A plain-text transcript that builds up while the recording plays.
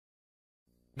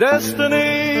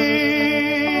Destiny,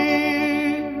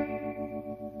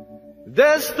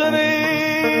 destiny,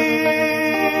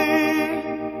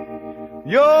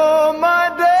 you're my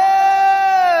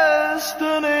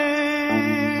destiny.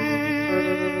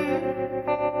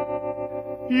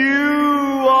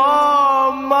 You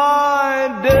are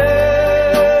my destiny.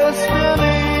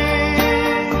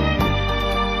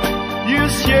 You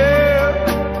share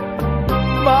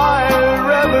my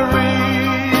reverie.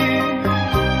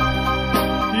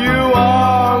 You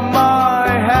are my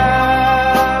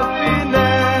happiness.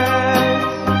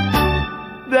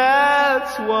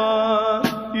 That's what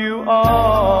you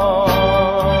are.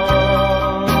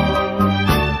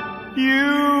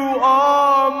 You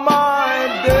are my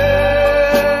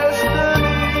destiny.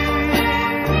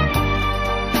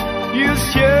 You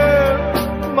share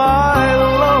my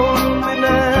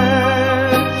loneliness.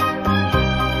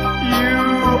 You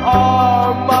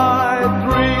are my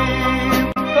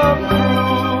dream come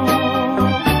true.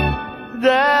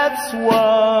 That's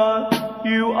what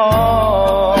you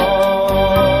are.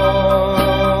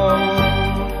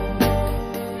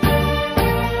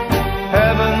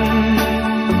 Heaven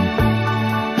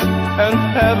and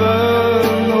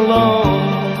heaven alone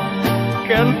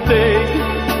can take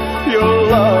your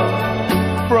love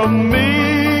from me.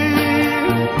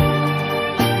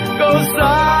 'Cause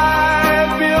I'd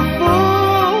be a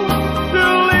fool to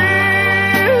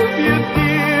leave you,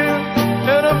 dear,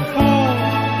 and a fool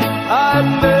I'd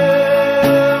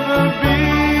never be.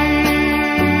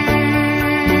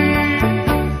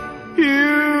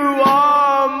 You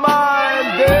are my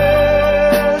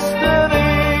destiny.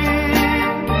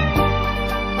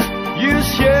 You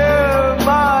share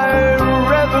my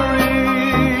reverie.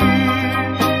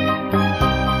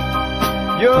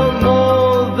 You're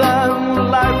more than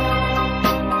life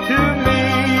to me.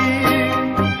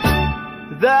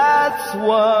 That's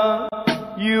what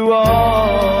you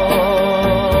are.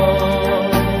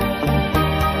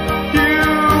 You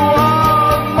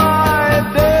are my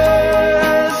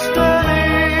destiny.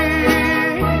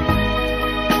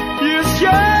 You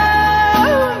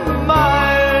share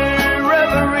my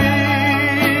reverie.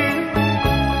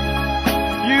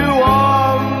 You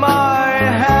are my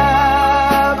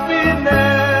happiness.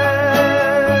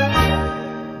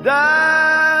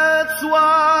 That's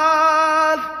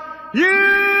what you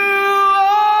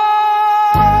are.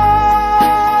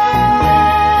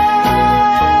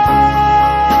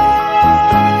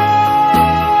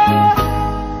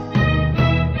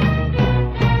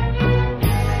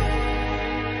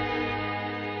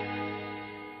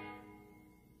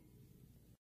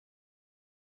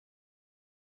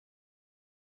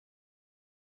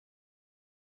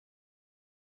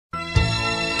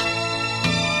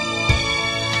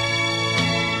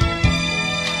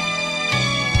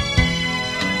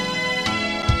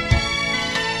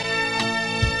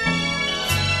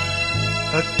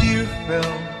 A tear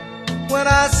fell when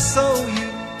I saw you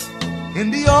in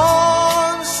the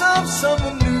arms of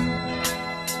someone new.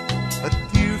 A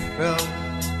tear fell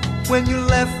when you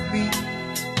left me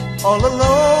all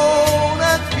alone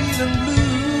and feeling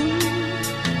blue.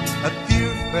 A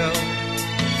tear fell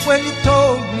when you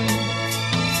told me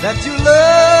that your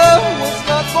love was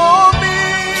not for me.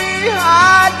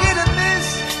 I didn't miss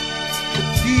the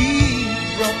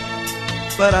teardrop,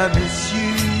 but I miss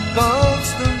you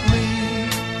constantly.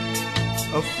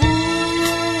 A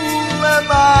fool am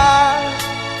I,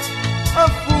 a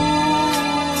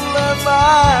fool am I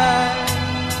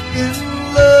in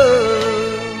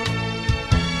love.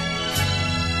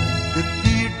 The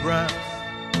teardrops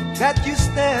that you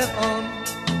stare on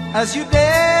as you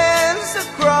dance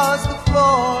across the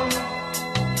floor.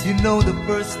 You know the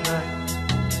first night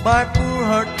my poor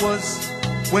heart was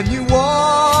when you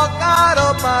walk out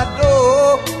of my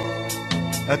door.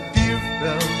 A tear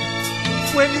fell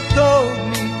when you told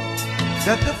me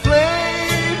that the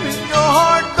flame in your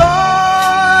heart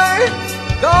died.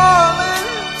 Darling,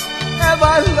 have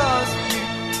I lost you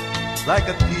like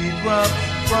a teardrop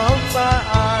from my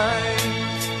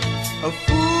eyes? A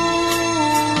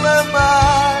fool am I,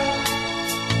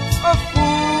 a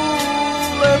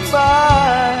fool am I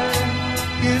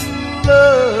in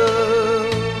love.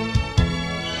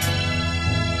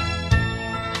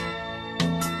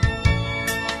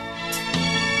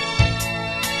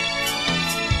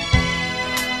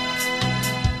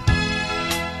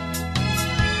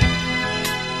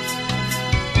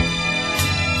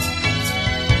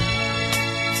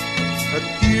 A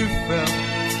tear fell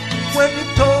when you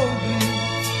told me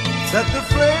that the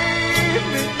flame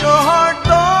in your heart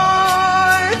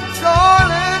died.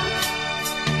 Darling,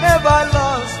 have I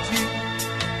lost you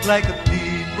like a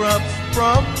teardrop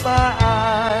from my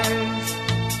eyes?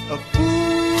 A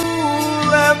fool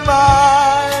am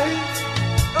I?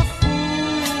 A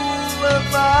fool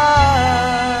am I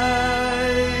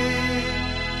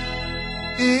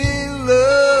in love?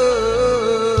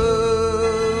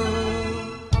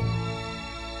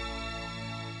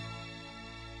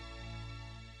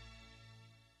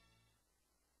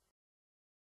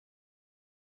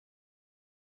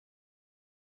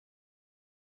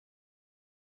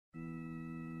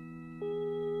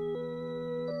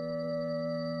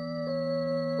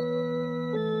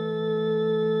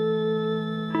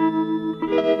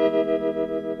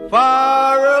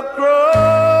 Far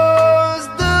across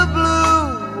the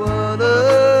blue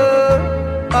water,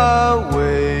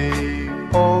 away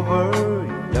over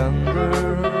yonder,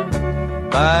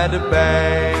 by the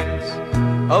banks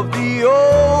of the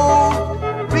old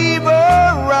river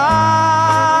Rhine,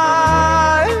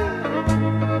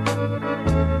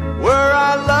 where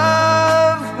I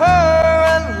loved her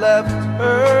and left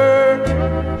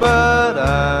her, but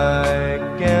I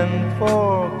can't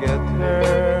forget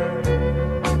her.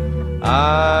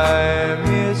 I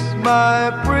miss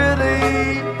my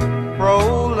pretty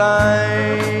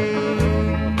Fräulein.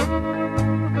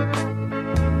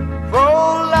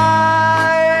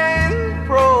 Fräulein,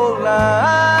 Fräulein,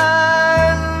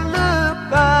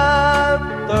 look up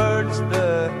towards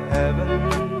the heaven.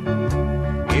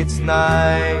 It's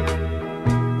night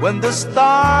when the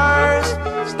stars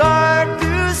start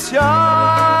to shine.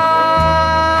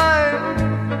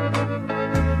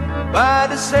 By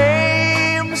the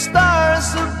same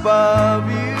stars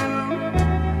above you,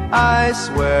 I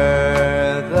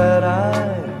swear that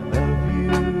I love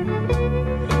you.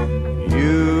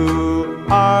 You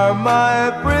are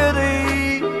my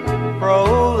pretty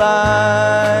Fräulein.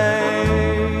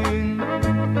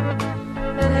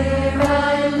 Where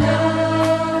I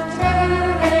loved her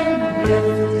and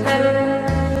lived her,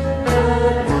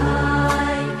 but I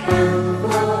can't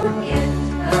forget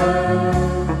her.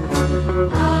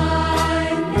 I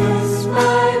miss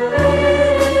my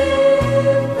pretty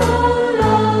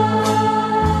Fräulein.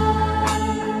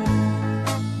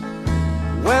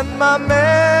 When my memory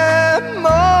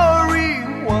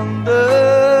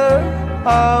wanders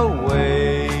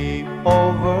away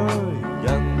over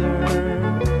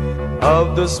yonder,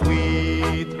 of the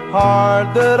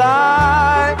sweetheart that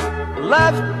I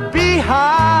left behind,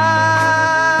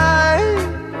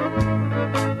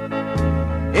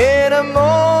 in a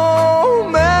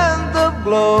moment of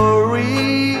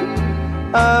glory,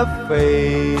 a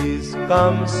face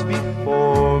comes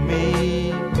before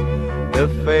me, the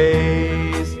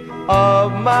face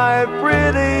of my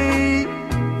pretty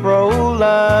Fräulein.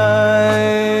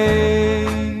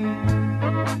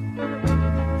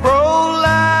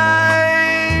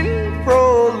 Fräulein,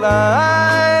 Fräulein,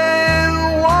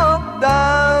 walk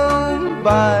down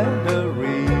by the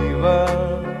river,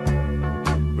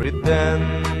 pretend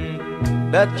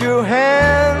that your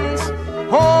hands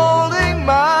holding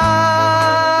mine.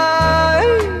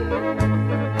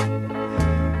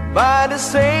 By the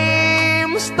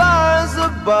same stars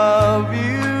above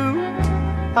you,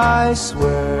 I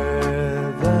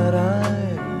swear that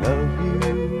I love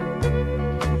you.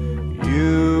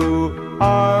 You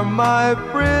are my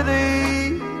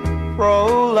pretty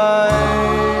Fräulein.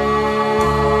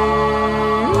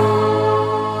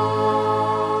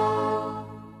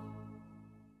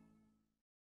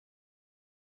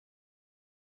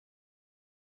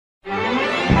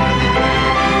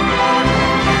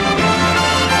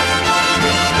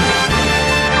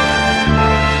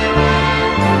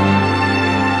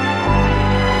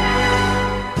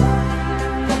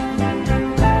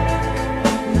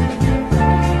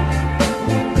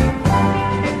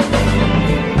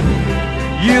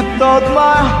 You taught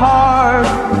my heart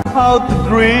how to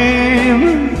dream,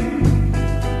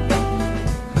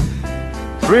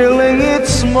 thrilling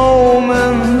its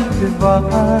moment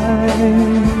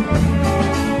divine.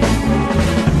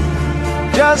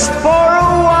 Just for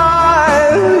a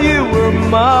while you were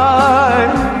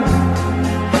mine.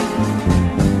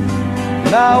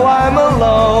 Now I'm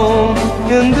alone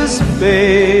in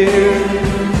despair.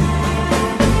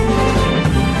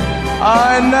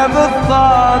 I never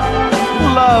thought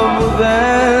love would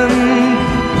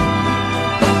end,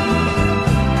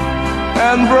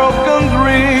 and broken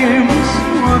dreams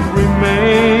would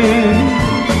remain,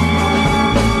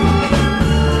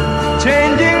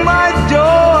 changing my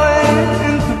joy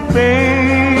into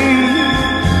pain.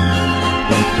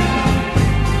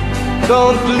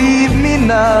 Don't leave me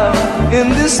now in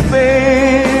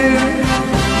despair.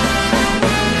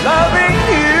 Loving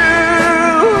you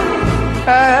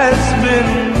has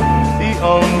been the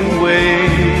only way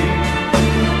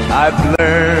I've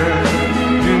learned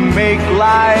to make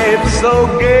life so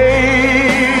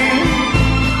gay.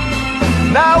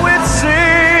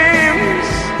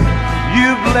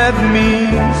 led me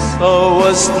so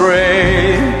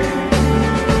astray,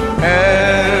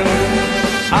 and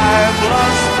I've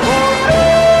lost forever.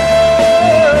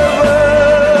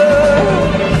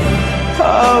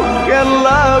 How can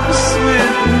love's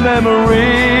sweet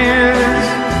memories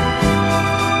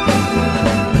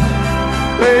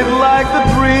fade like the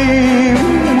dream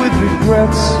with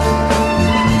regrets?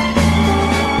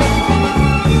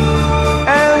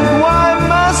 And why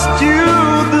must you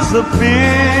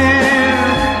disappear,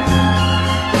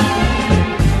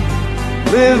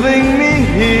 leaving me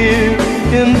here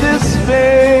in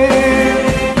despair?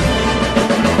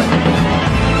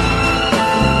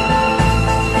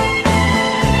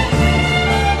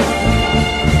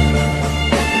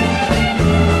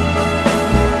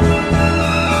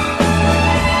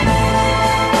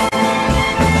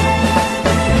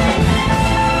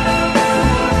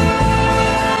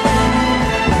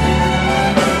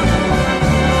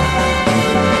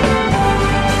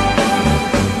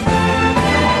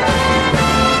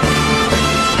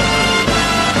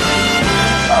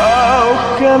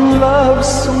 And love's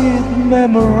sweet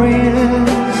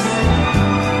memories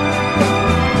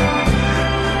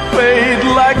fade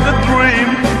like the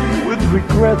dream with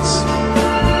regrets.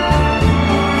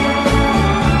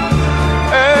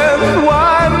 And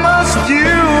why must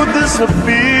you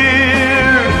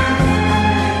disappear,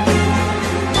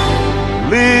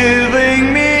 leaving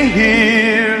me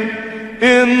here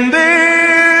in despair?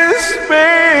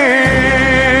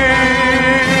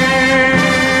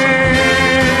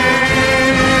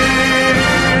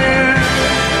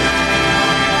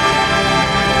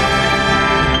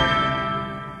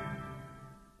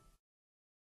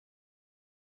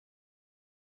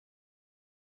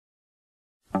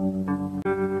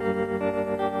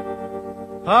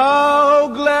 How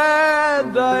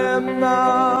glad I am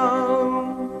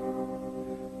now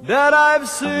that I've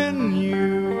seen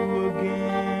you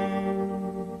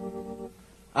again.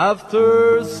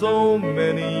 After so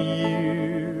many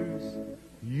years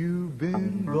you've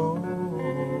been gone.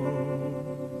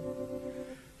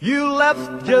 You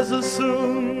left just as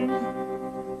soon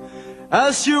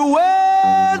as your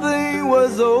wedding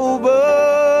was over,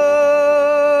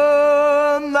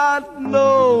 not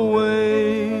knowing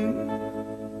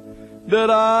that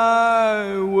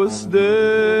I was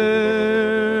there.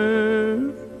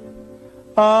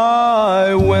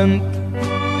 I went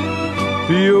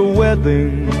to your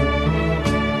wedding,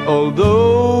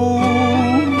 although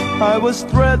I was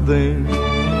dreading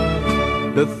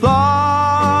the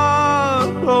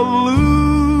thought of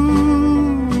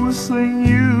losing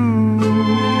you.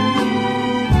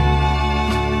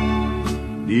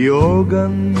 The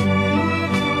organ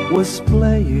was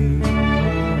playing,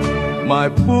 my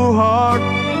poor heart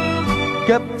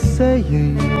kept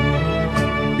saying,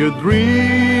 your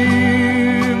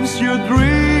dreams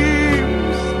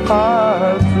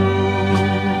are true.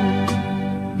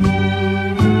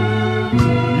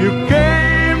 You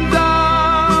came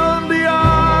down the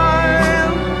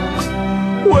aisle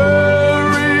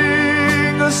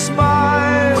wearing a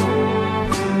smile,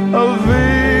 a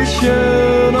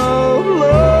vision of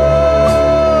loveliness.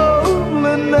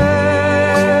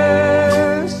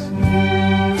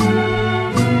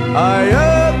 I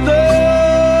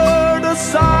uttered a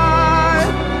sigh,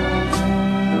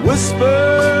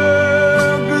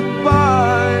 whispered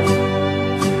goodbye,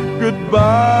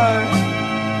 goodbye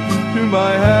to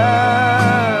my happiness.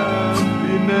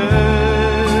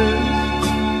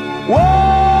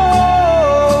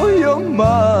 Whoa, your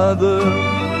mother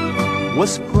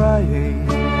was crying,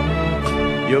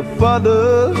 your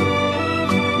father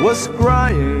was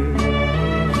crying,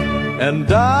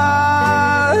 and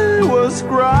I was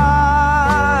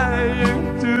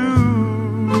crying too.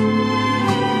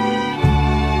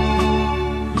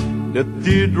 The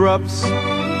teardrops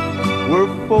were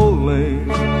falling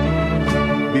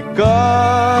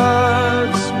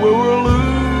because we were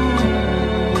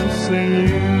losing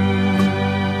you.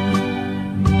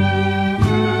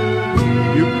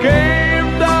 You came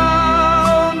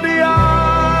down the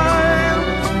aisle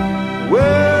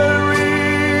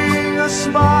wearing a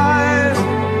smile,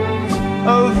 a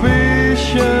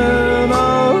vision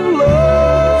of loneliness.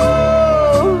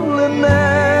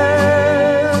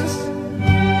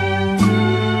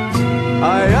 I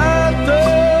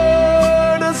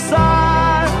uttered a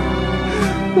sigh,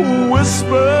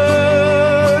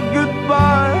 whispered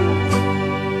goodbye,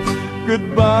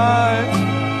 goodbye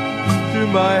to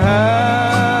my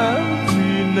happiness.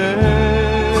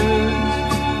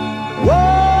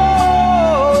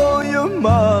 Whoa, your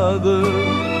mother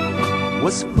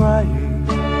was crying,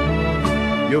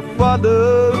 your father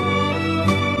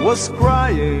was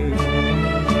crying,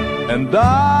 and I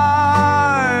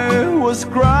was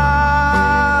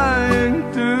crying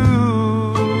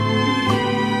too.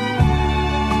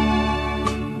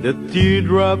 The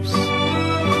teardrops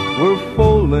were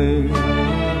falling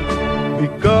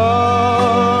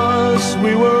because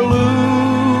we were losing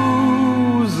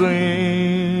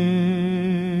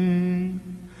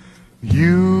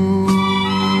you.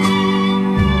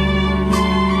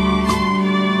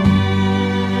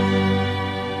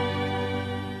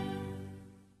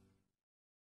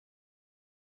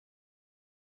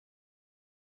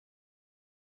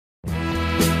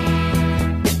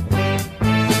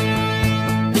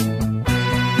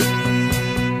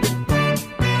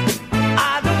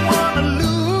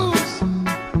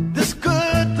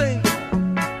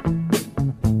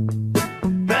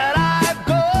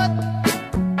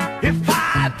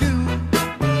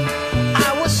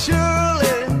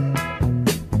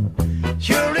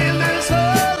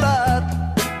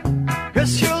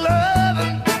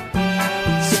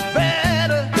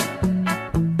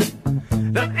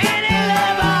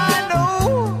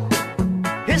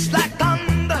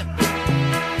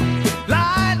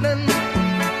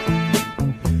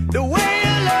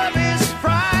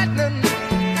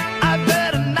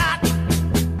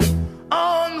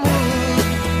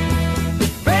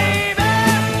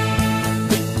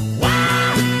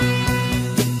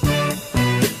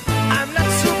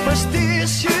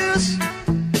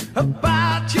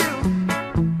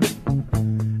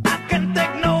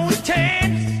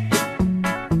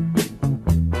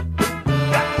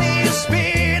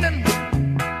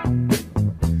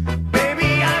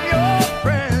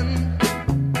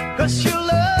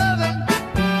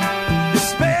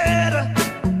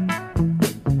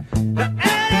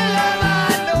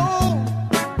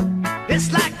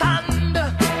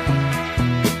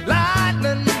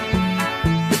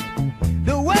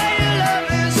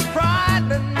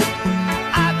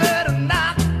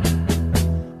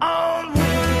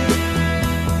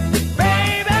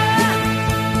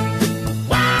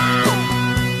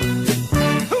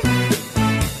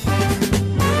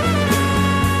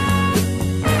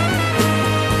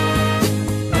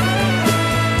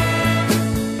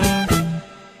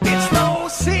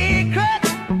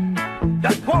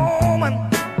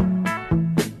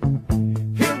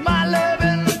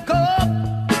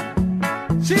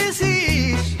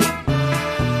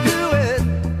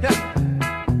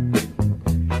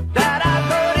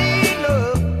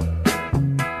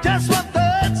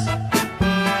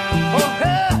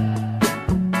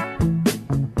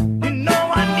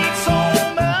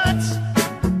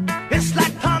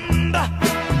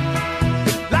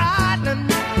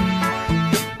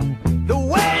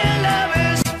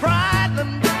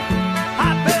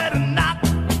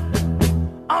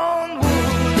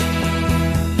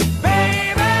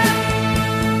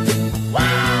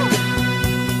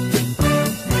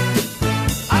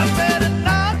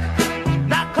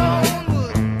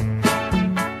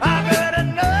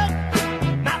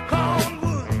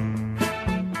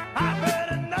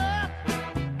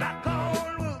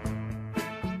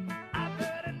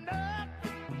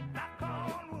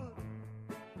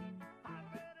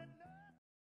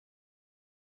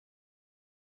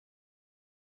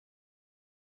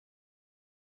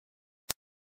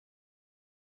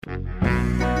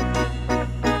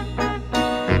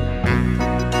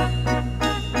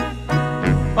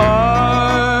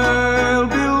 I'll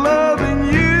be loving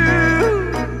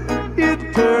you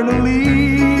eternally,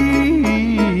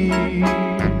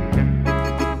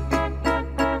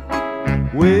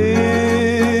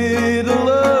 with a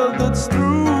love that's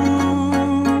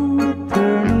true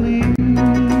eternally.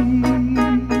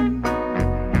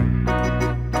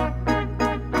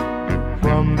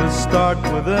 From the start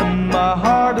within my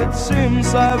heart it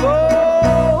seems I've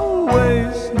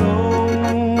always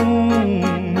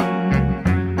known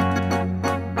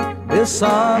the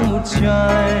sun would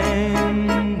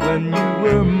shine when you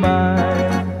were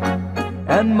mine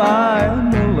and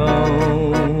mine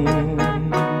alone.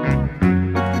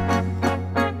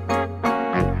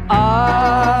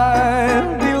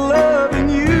 I'll be loving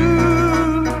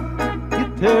you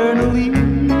eternally.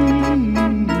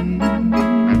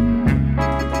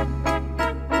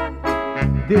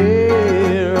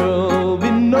 There'll be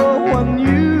no one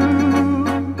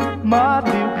new, my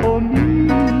dear, for me.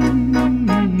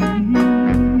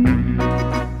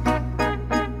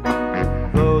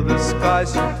 Though the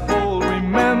skies should fall,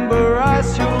 remember I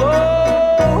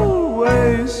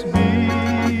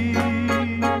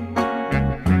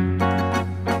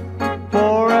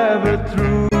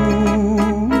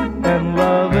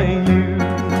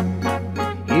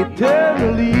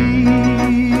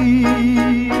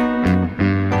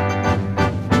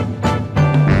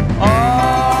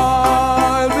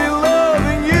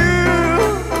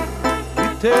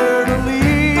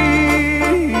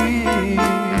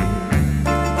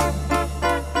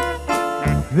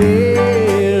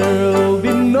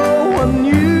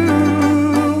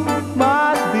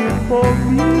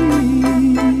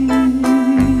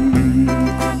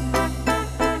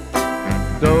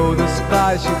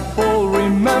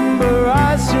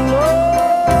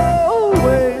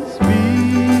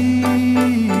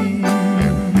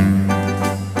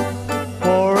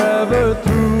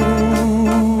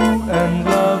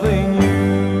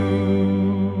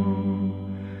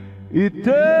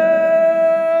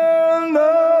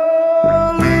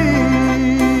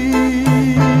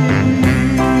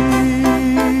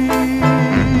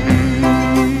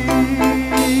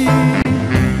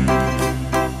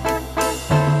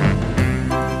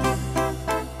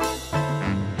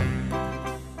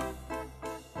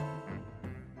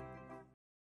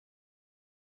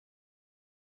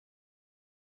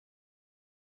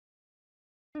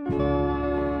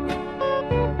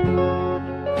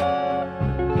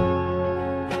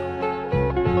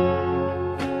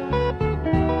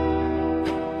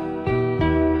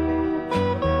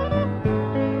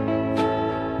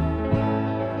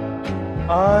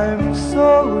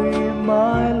sorry,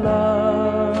 my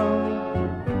love,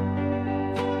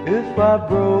 if I've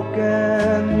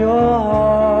broken your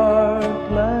heart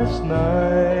last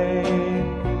night.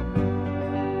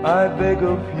 I beg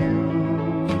of you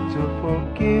to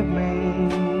forgive me.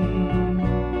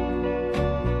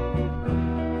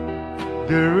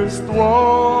 Dearest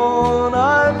one,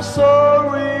 I'm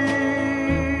sorry.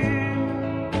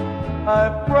 I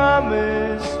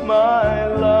promise, my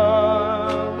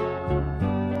love,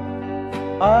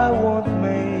 I won't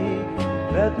make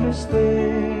that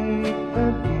mistake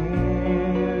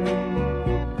again.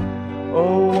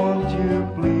 Oh, won't you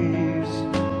please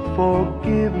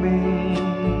forgive me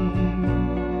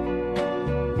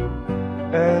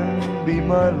and be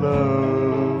my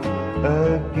love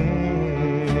again.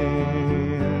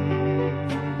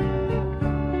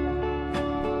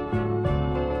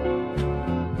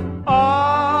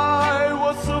 I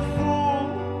was a fool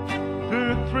to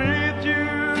treat you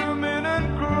mean and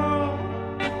cruel.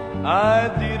 I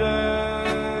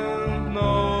didn't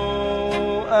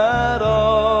know at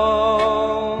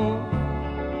all.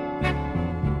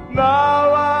 Now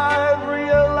I've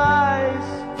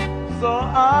realized, so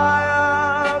I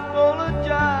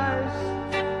apologize.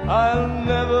 I'll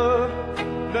never,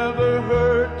 never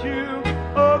hurt you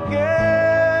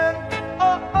again.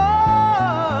 Oh,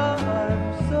 I'm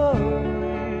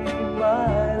sorry,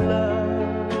 my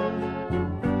love,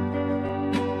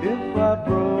 if I've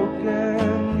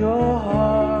broken your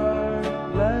heart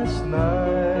last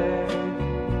night.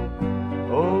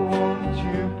 Oh, won't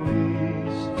you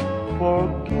please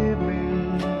forgive me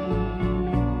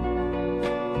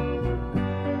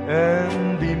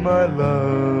and be my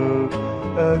love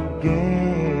again.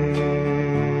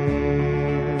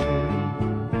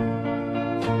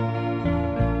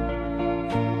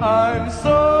 I'm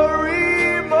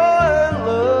sorry, my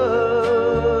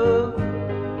love,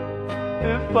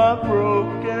 if I've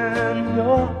broken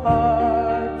your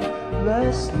heart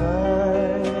last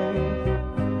night.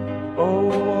 Oh,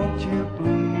 won't you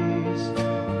please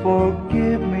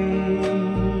forgive me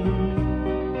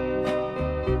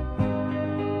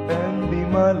and be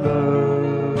my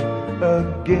love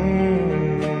again.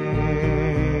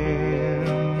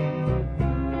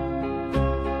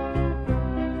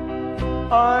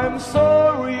 I'm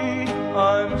sorry,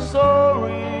 I'm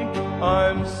sorry,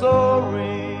 I'm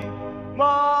sorry, my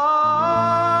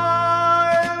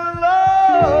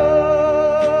love.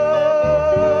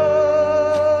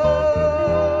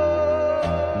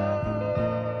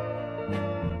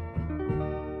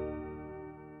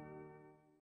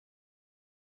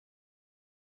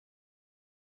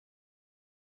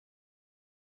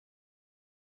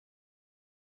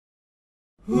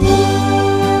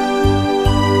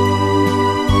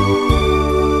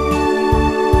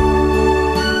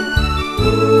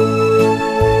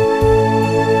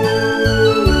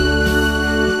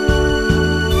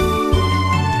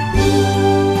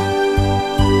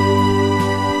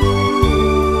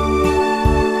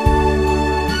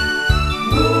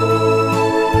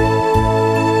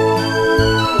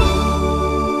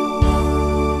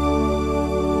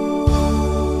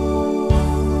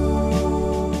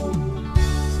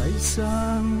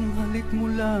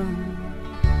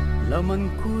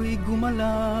 Laman ko'y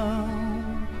gumalaw,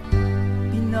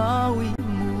 pinawi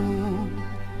mo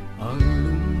ang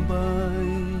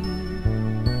lumbay.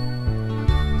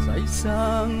 Sa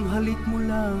isang halik mo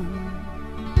lang,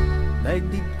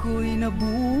 daigdig ko'y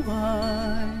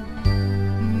nabuhay.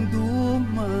 Mundo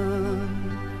man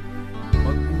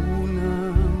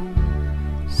magunaw,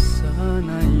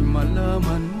 sana'y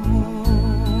malaman mo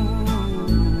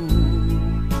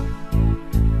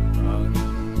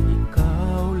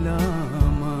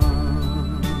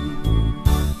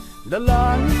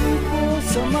dalangin ko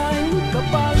sa may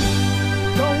kapal,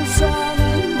 ikaw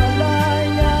sana'y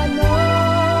malaya na.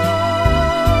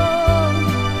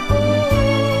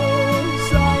 Oh,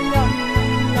 sayang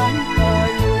lang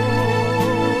tayo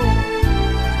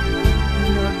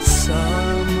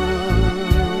nagsama.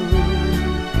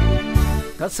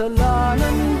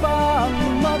 Kasalanan ba ang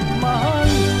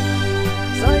magmahal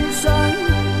sa isang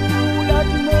tulad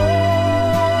mo?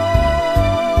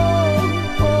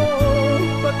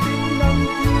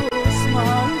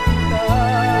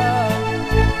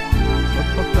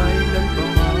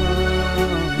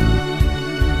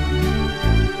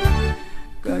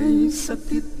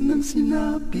 Sakit ng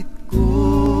sinapit ko,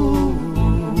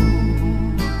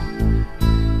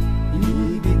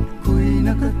 inibig ko'y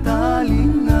nakatali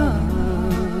na.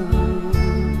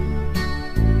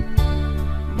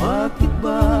 Bakit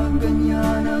ba ganyan?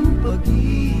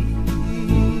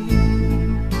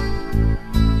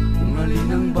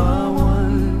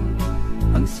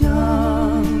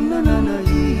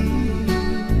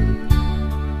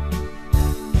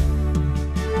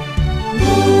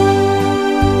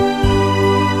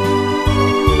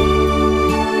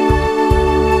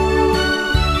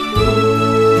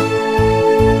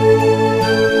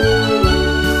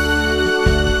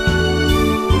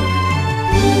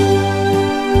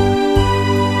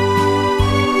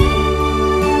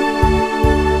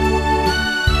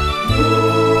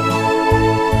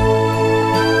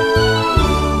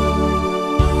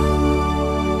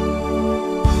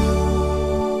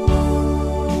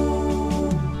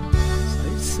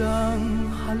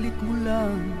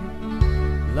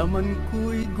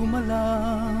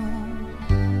 gumalaw,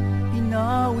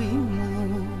 inawi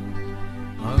mo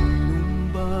ang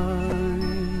lumbay.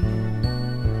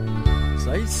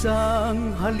 Sa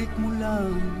isang halik mo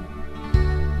lang,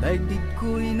 daigdig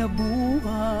ko'y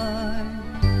nabuhay.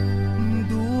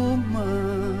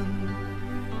 Duman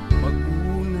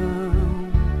mag-unaw,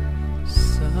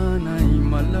 sana'y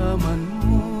malaman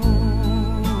mo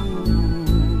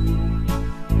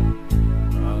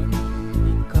ang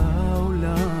ikaw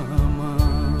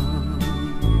lamang.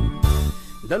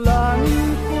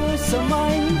 Dalangin ko sa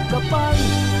may kapal,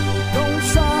 ikaw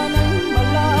sana'y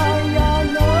malaya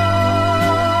na.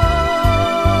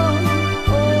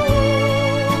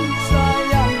 Oh,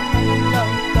 sayang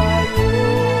lang tayo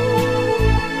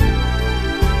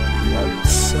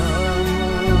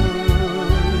nagsama.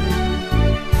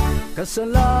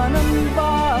 Kasalanan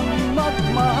ba ang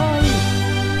magmahal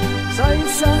sa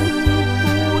isang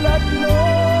tulad mo?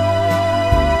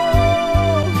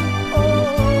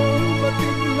 Oh,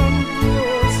 batid ng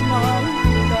Diyos, mahal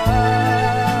kita,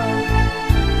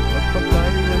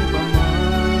 magpakailan pa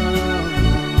man.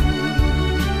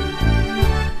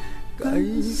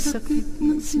 Kay sakit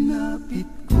ng sinapit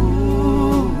ko,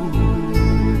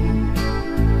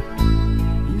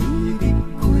 ibig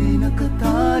ko'y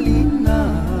nakatali na.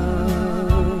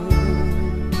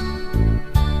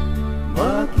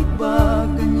 Bakit ba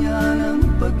ganyan ang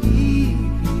pag-ibig?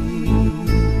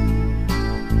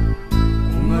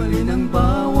 Kung alin ang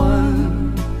bawal,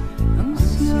 ang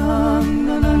siyang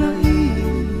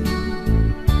nananaig.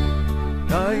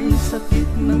 Kay sakit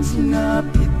ng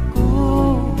sinapit ko,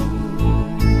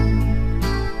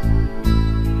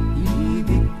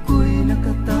 ibig ko'y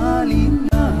nakatali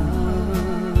na.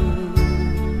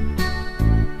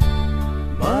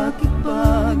 Bakit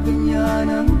ba ganyan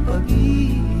ang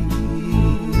pag-ibig?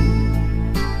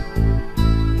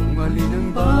 Kung alin ang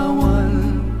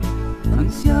bawal, ang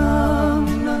siyang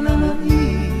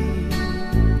nananaig.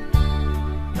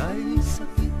 Dahil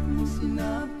sakit ng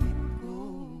sinapit ko.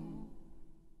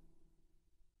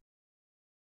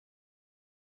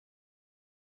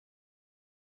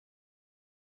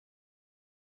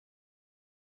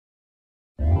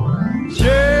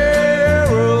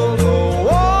 Cheryl, the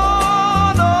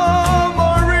Wanna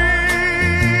Marie,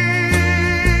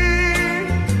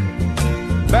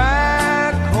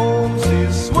 back home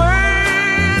she's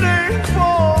waiting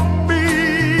for me.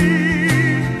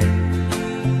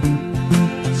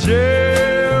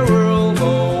 Cheryl,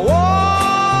 the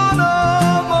Wanna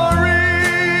Marie,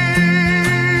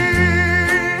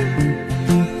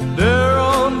 there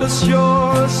on the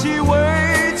shore she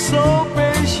waits so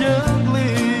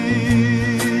patiently.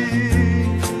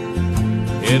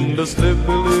 In the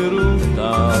sleepy little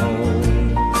town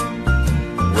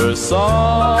where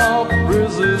soft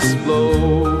breezes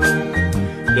blow,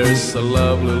 there's a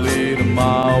lovely little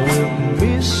mile with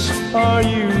Miss I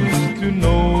used to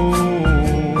know.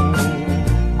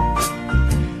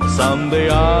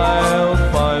 Someday I'll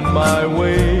find my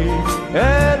way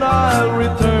and I'll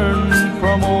return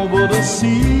from over the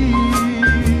sea,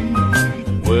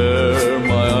 where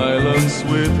my island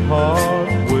sweetheart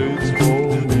waits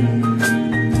for me.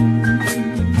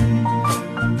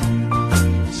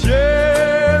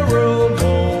 Cheryl,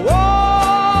 the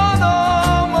Wanna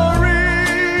Marie,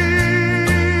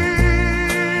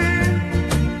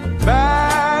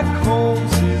 back home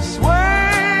she's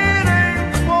waiting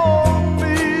for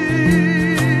me.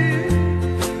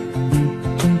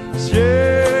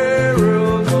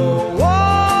 Cheryl, the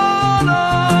Wanna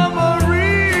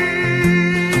Marie,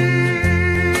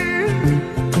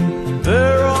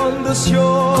 there on the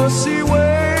shore she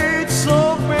waits so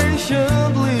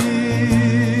patiently.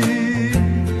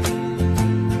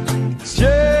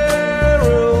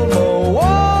 Cheryl, the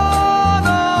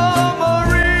Wanna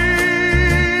Marie,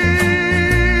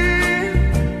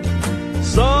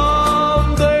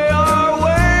 someday our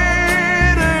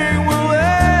waiting will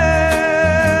end.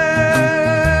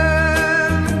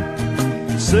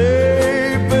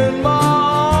 Safe in my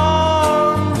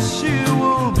arms she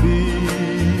will be,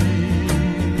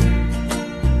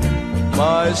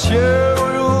 my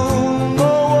Cheryl,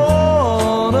 the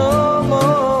Wanna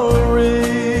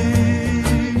Marie.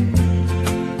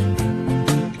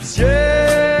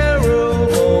 Cheryl,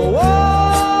 the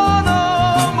Wanna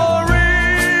Marie,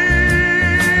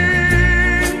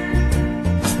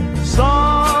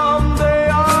 someday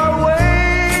our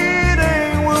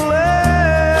waiting will end.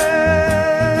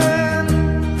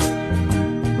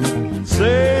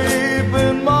 Safe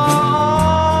in my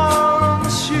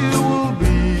arms she will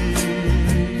be,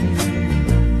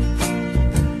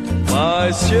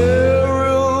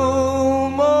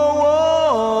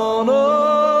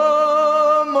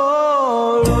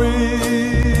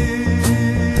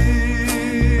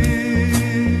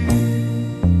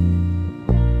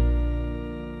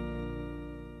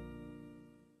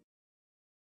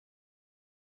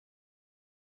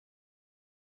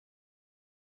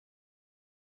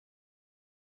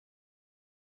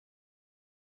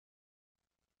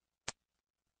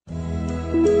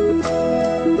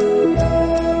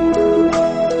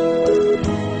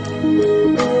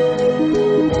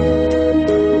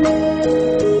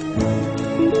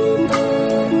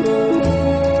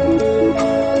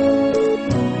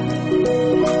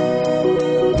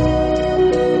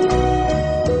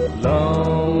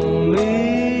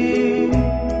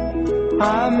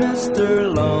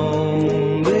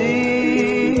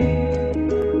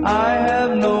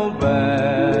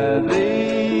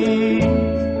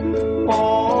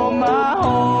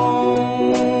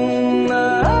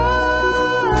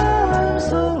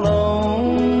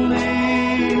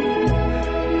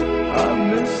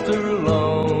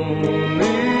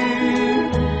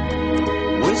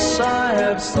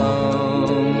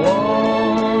 someone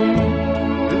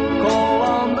to call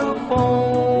on the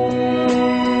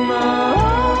phone.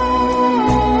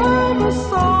 I'm a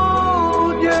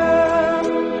soldier,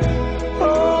 a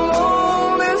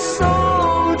lonely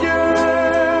soldier,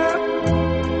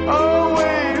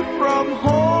 away from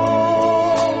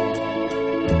home,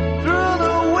 through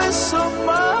the whistle of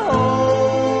my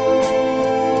home.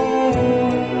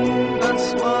 That's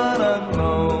what I'm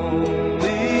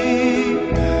lonely.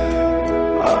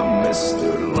 I'm Mr.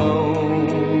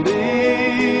 Lonely.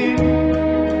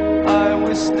 I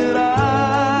wish that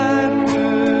I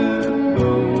could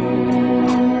go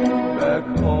back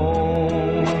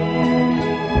home.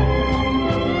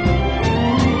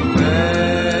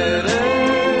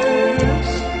 Letters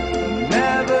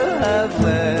never have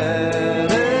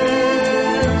letters.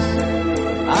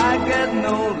 I get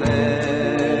no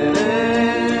letters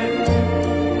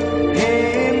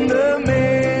in the mail.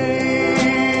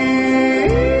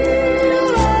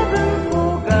 I've been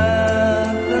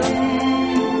forgotten,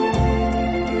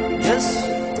 yes,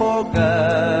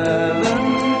 forgotten.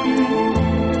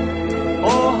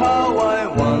 Oh, how I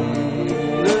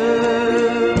wonder,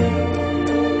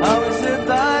 how is it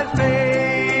I fail?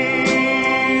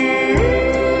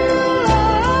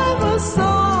 I'm a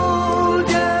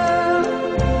soldier,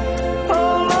 a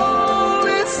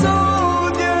lonely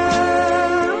soldier,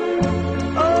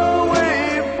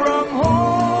 away from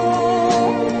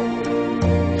home,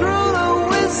 through the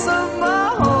whistle of my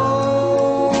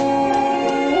home.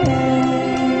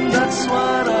 That's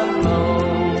what I'm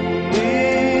lonely.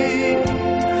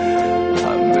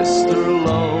 I'm Mr.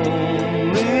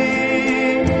 Lonely.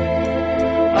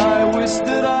 I wish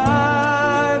that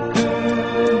I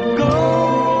could go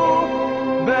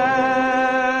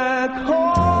back home.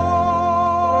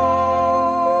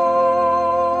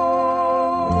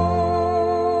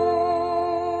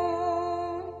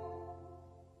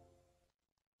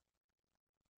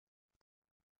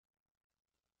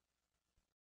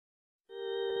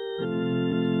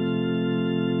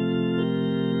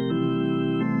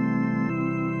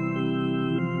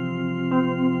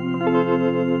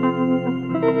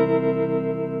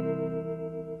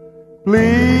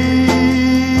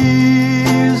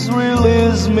 Please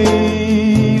release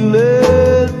me,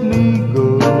 let me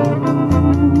go,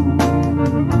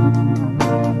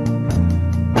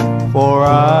 for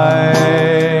I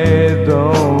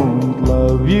don't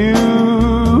love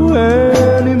you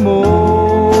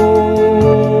anymore.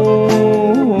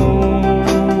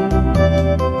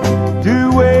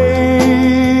 To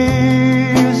waste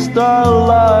our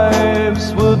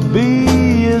lives would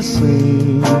be a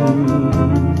sin.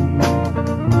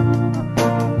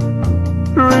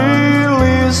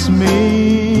 Release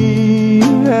me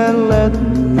and let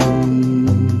me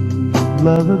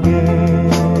love again.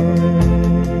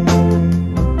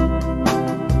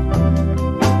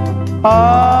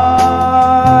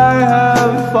 I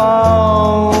have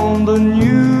found a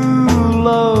new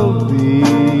love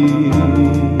dear,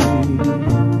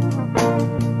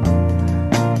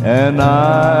 and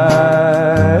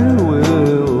I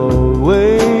will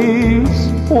always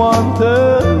want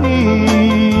her near.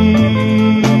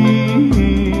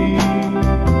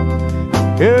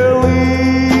 Her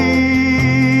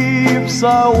lips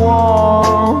are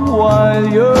warm while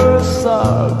yours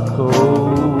are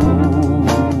cold.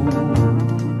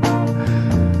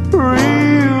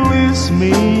 Release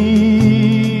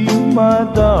me, my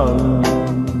darling,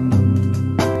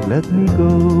 let me go.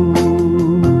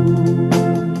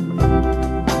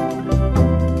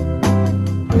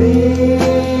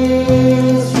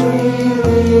 Please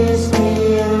release me,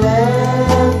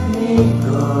 let me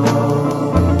go.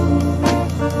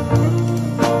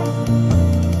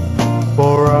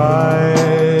 For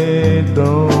I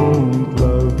don't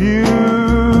love you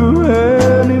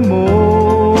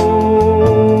anymore.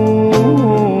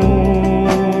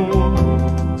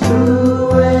 To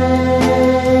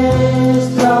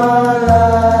waste our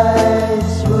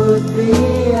lives would be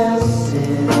a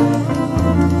sin.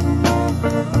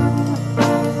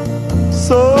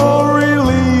 So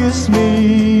release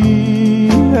me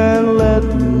and let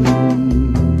me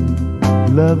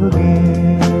love again.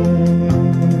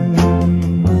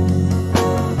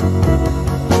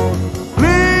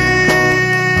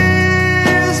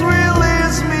 Please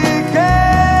release me,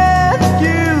 can't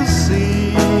you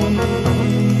see?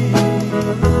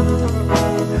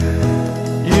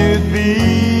 You'd be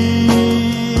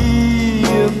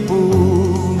a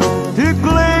fool to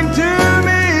cling to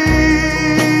me.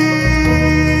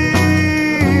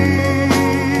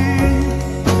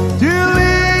 To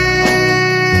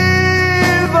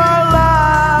live our lives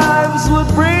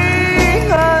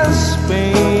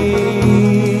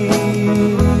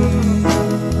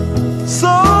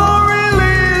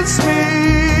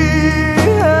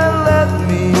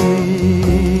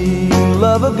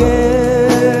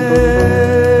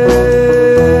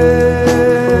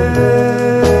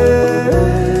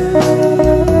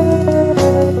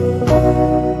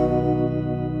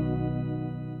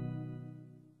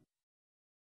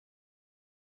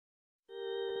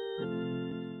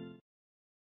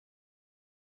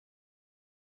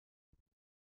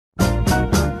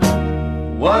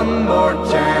one more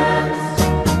chance,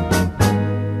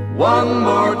 one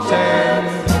more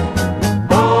chance.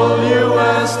 All you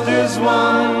ask is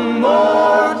one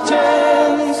more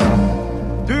chance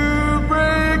to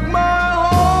break my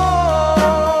heart.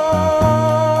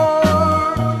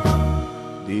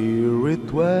 Dear,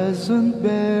 it wasn't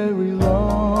very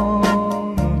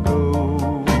long ago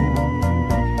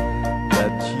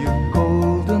that you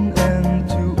called an end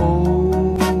to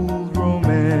old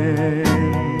romance.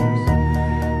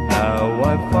 Now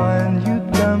I find you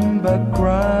come back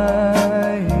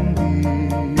crying,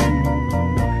 dear,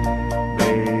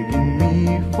 begging me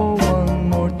for one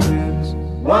more chance,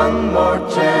 one more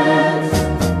chance,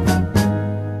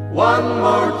 one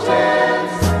more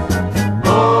chance.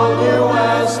 All you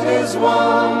ask is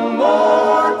one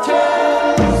more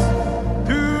chance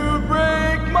to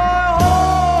break my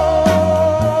heart.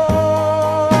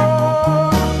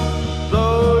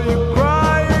 Though you're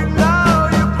crying now,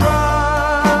 you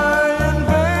cry in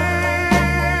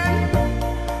vain,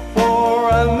 for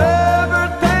I'll never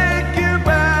take you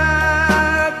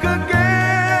back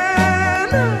again.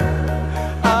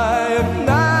 I am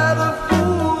not a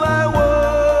fool I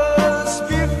was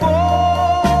before.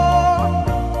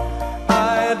 I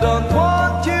don't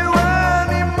want you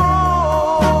anymore.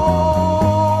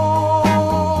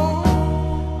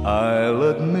 I'll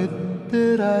admit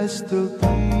that I still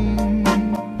think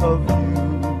of you,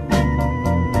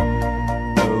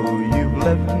 though you've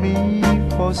left me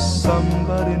for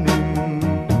somebody new.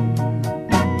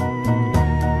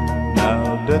 Now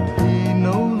that he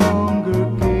no longer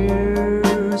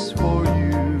cares for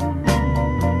you,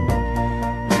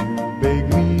 you beg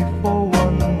me for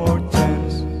one more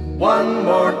chance, one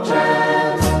more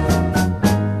chance,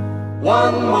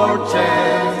 one more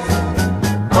chance.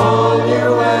 All you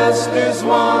ask is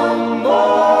one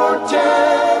more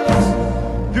chance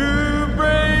to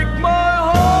break my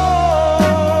heart.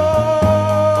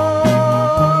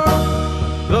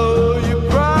 Though you're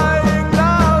crying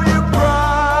now, you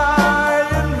cry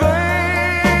in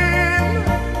vain,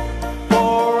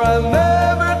 for I'll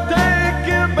never take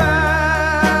you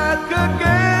back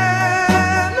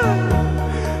again.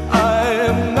 I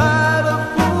am not a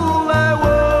fool I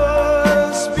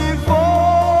was before.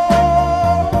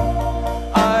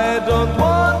 I don't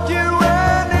want you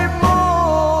anymore.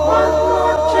 One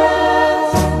more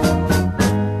chance,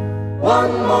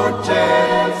 one more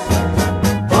chance.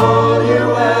 All you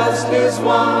ask is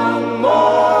one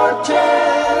more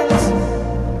chance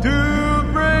to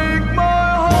break my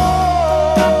heart.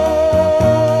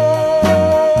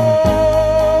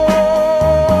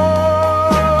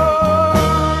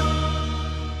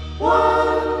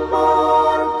 One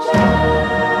more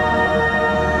chance.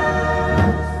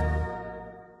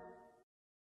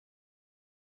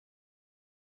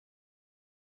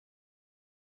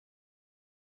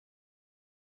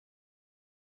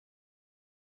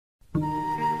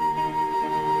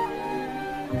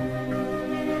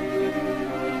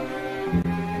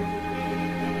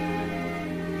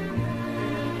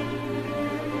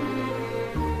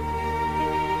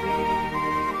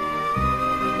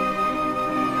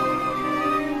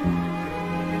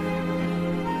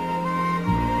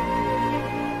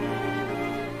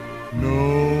 No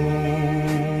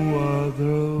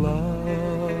other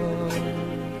love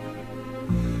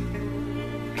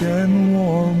can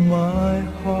warm my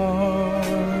heart.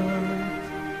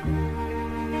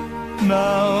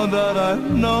 Now that I've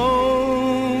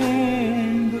known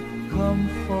the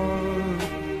comfort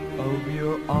of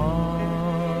your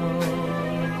arms,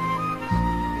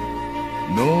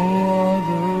 no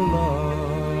other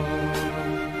love,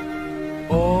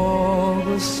 all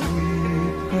the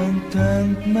sweet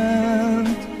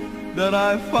contentment that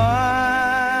I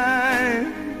find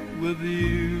with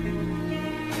you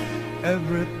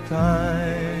every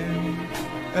time,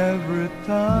 every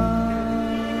time.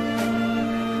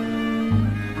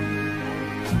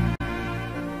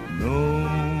 No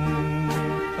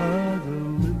other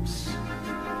lips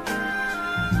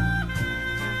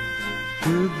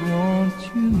could want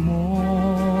you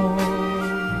more,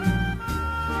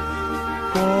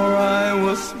 for I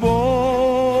was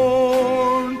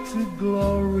born to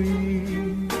glory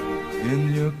in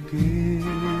your kiss,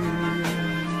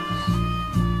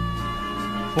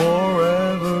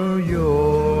 forever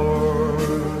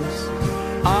yours.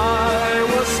 I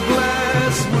was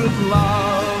blessed with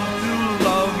love to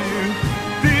love you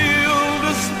till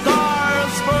the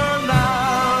stars burn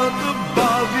out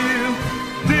above you,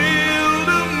 till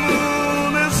the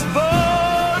moon is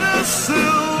but a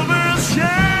silver shade.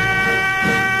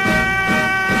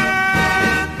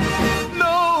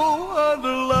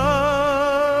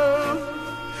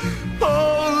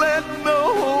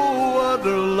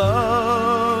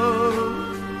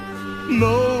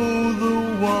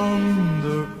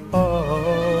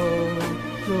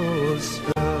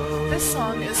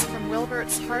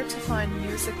 hard-to-find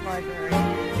music library.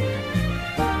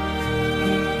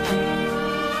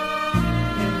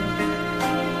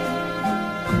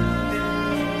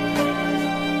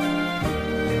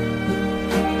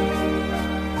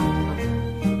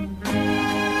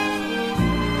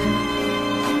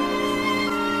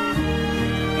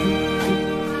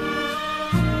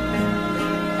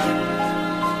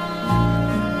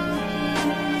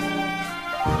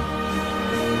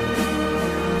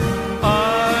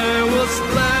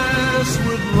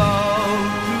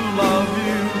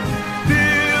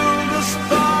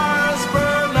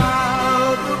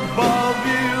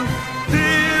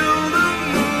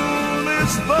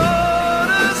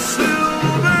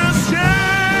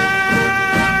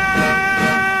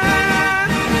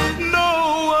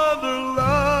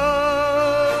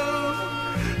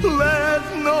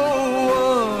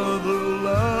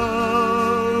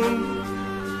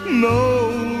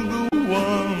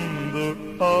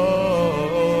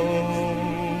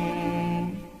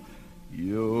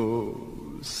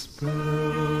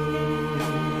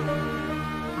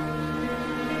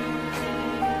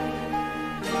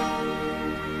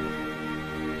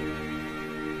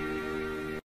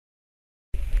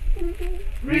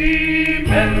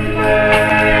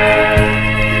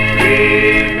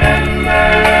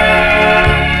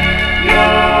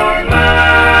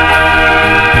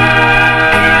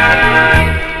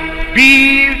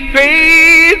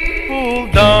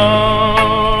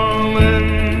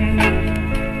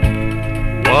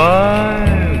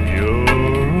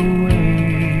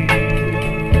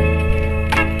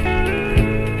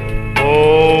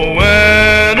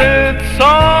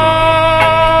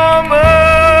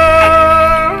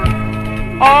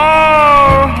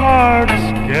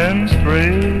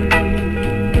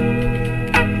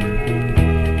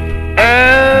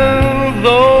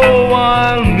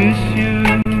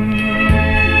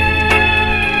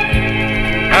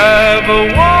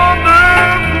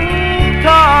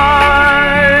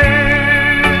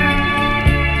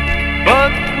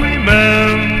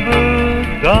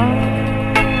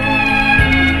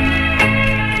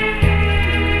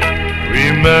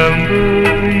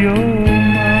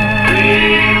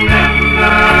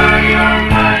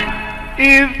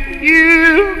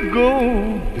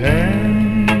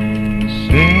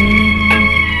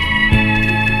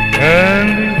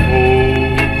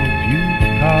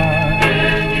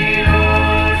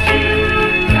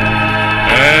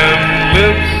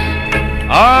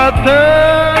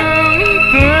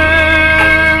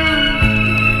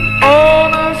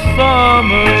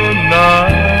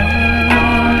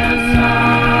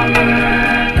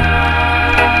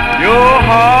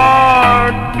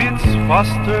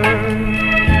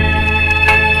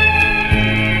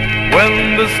 When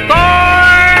the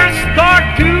stars start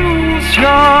to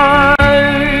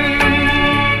shine,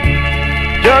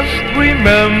 just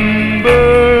remember,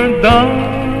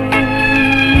 darling,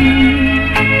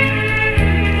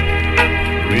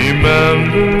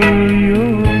 remember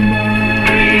you're mine.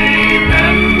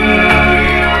 Remember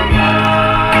you're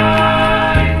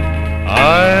mine.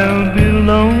 I'll be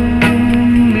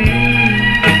lonely,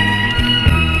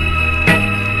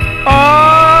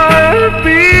 I'll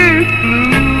be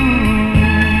blue,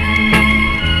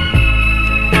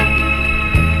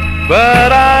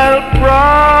 but I'll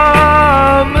promise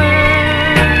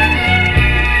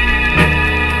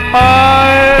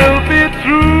I'll be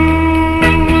true.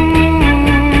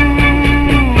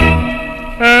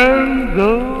 And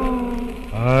though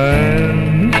I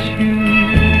miss you,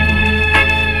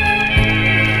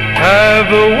 have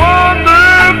a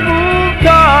wonderful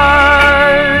time.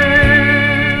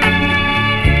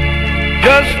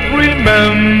 Just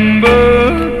remember,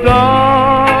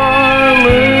 darling,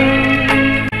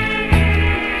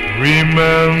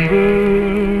 remember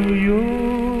you're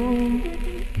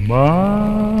mine.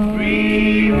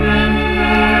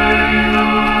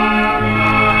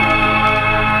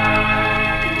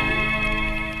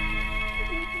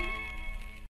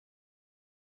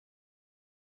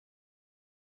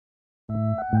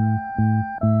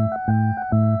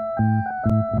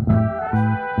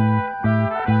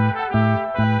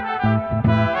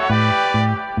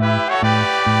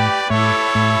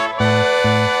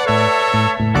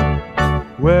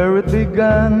 Where it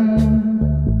began,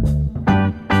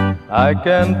 I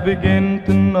can't begin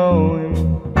to know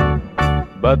him,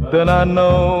 but then I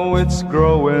know it's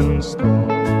growing strong.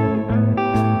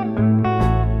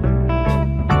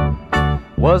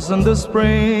 Wasn't the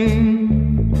spring,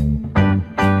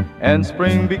 and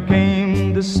spring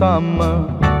became the summer,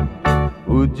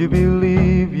 would you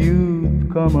believe you'd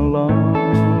come along?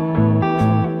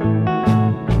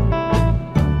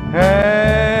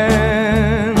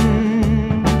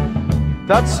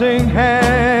 touching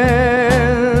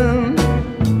hand,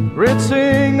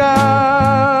 reaching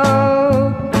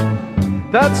out,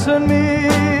 that's in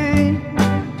me,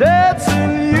 that's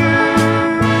in you.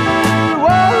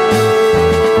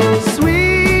 Oh,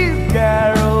 sweet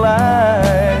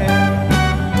Caroline,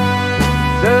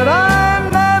 that I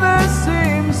never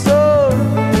seem so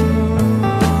blue.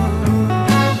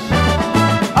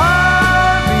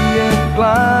 I'd be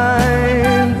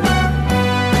inclined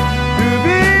to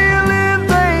believe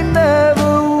they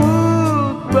never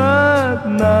would, but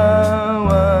now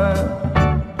I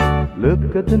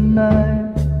look at the night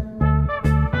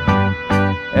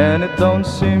and it don't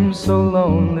seem so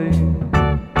lonely.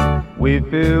 We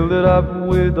filled it up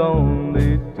with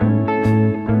only two.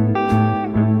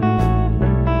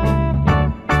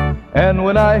 And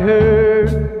when I heard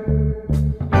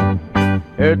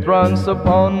it runs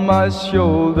upon my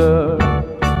shoulder,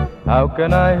 how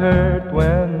can I hurt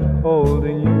when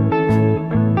holding you?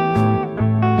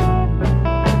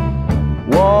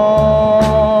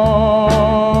 Warm,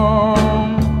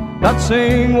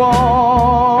 touching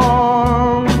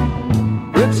warm,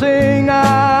 reaching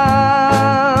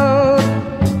out,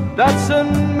 that's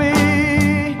in me,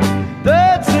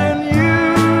 that's in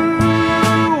you.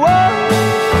 Oh,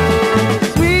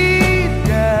 sweet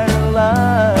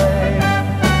Caroline,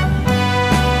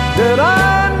 that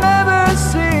I never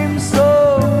seem so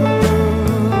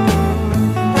blue.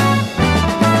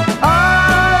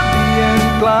 I'd be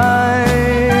inclined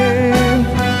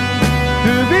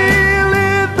to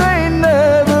believe they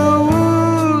never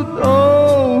would.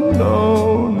 Oh, no,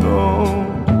 no.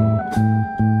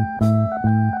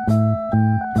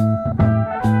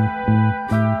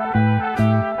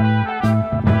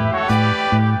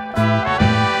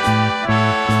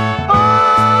 Oh,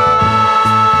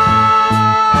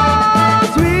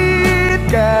 sweet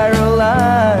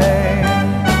Caroline,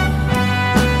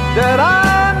 that I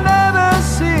never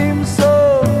seem so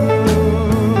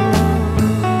blue.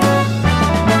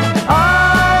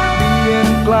 I'd be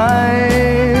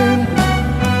inclined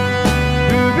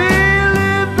to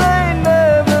believe they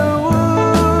never would.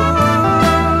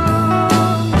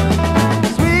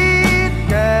 Sweet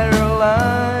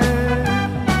Caroline,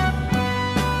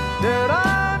 that I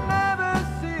never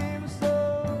seem so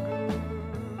good.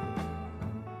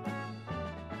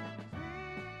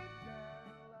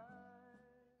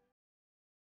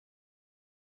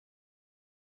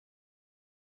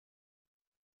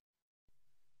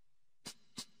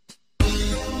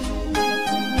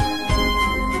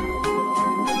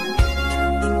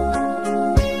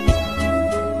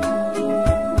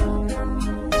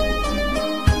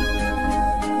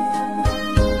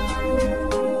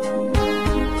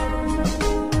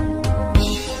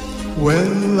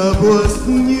 When love was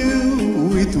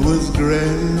new, it was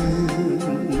grand.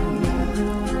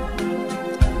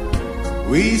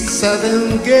 We sat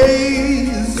and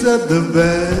gazed at the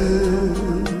band.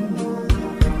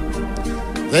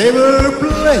 They were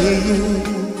playing,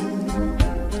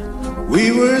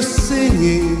 we were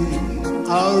singing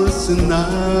our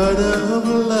sonata of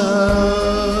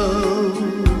love.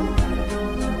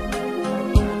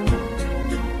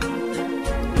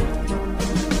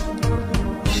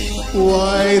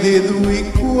 Why did we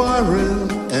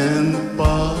quarrel and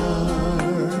part?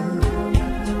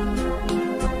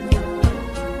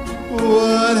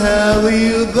 What have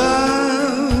you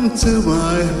done to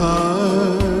my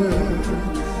heart?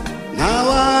 Now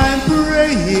I'm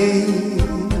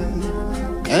praying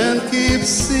and keep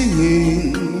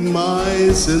singing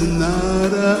my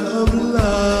sonata of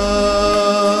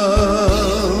love.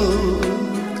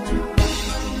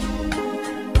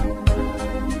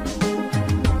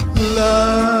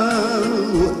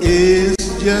 Love is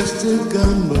just a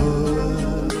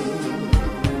gamble.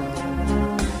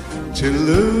 To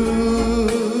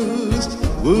lose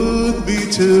would be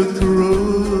too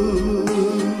cruel.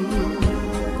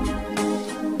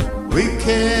 We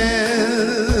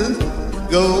can't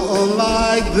go on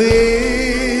like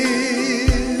this.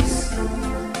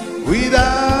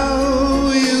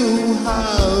 Without you,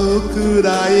 how could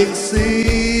I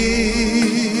exist?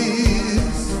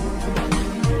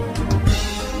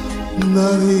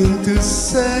 Nothing to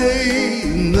say,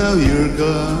 now you're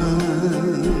gone.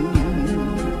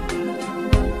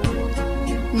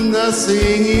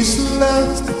 Nothing is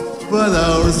left but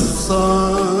our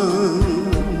song.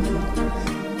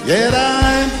 Yet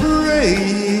I'm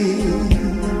praying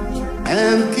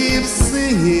and keep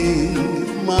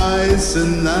singing my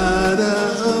sonata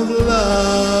of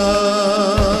love.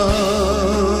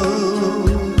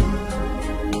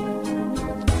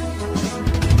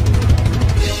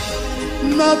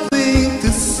 Nothing to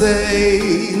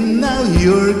say, now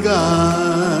you're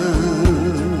gone.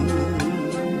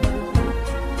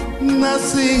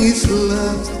 nothing is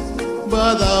left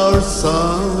but our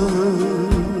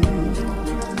song.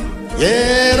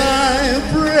 Yet I'm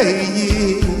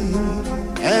praying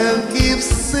and keep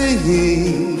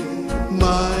singing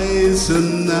my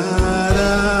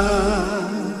sonata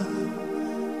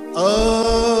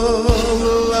of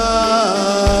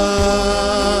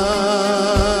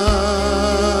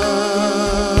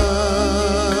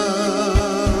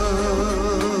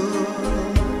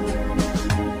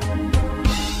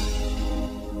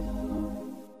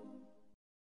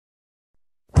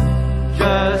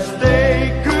Just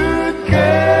take good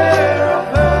care of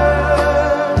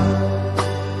her.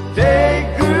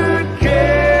 Take good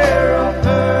care of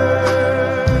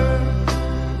her.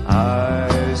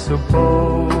 I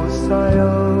suppose I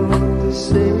ought to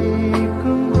say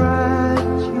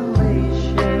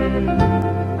congratulations,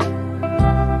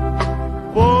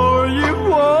 for you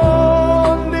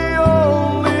are the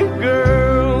only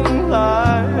girl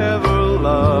I ever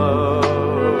loved.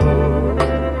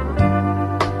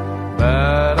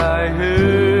 But I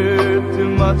heard too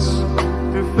much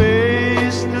to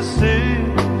face the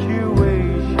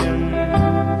situation.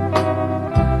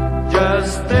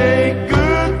 Just take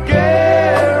good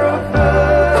care of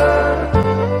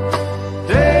her.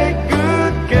 Take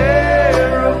good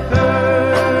care of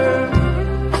her.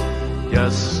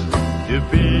 Just to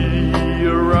be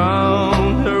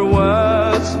around her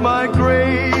was my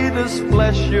greatest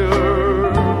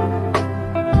pleasure.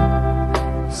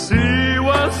 She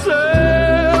was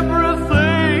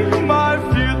everything my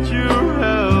future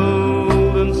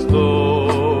held in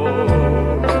store.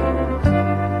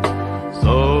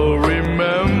 So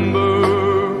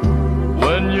remember,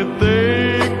 when you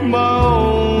take my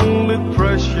only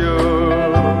treasure,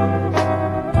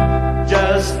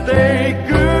 just take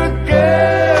good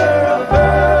care of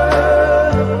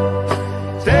her.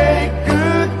 Take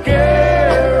good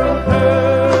care of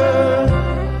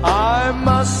her. I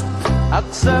must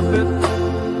accept it.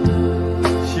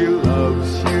 She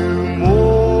loves you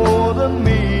more than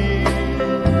me.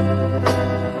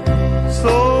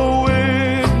 So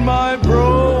with my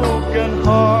broken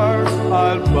heart,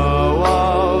 I'll bow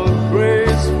out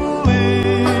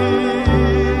gracefully.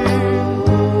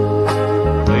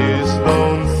 Please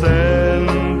don't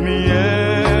send me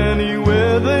any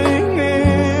wedding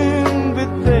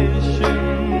invitation,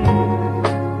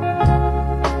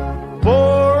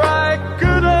 for I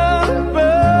couldn't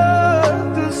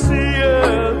bear to see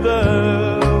her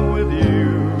there with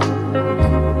you.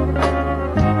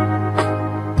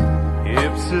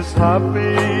 If she's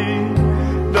happy,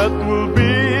 that will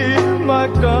be my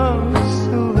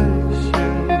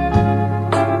consolation.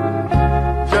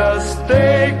 Just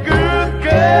take good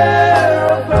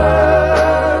care of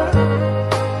her.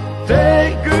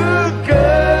 Take good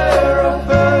care of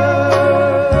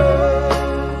her.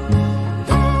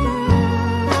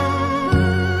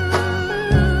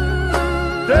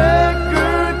 Take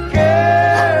good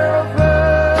care of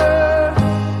her.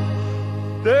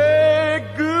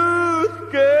 Take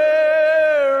good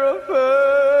care of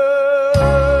her.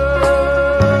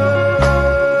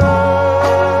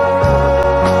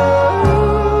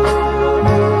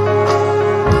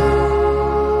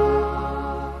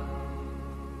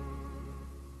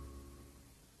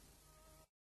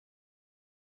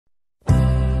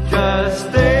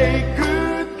 Just take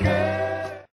good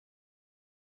care.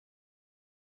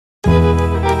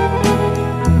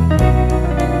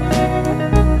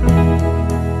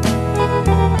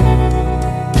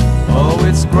 Oh,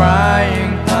 it's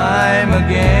crying time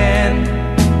again.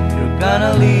 You're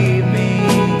gonna leave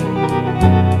me.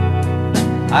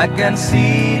 I can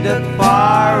see that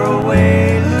far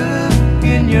away look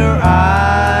in your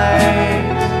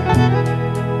eyes.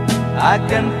 I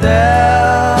can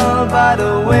tell by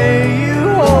the way you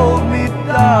hold me,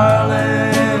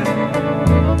 darling,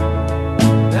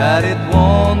 that it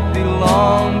won't be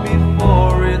long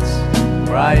before it's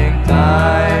crying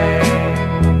time.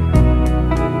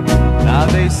 Now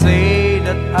they say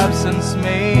that absence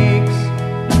makes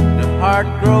the heart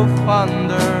grow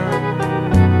fonder,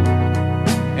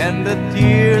 and the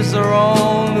tears are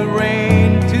only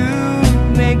rain to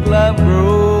make love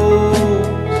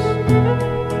grows.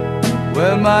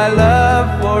 Well, my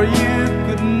love for you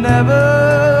could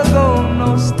never go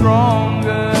no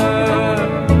stronger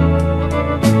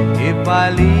if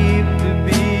I live to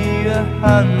be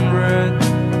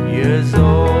 100 years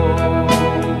old.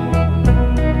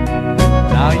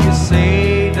 Now you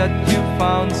say that you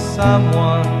found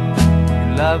someone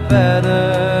you love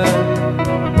better.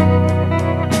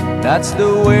 That's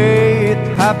the way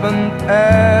it happened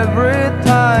every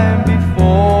time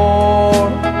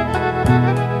before.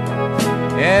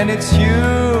 And it's you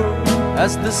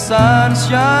as the sun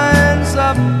shines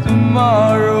up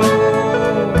tomorrow.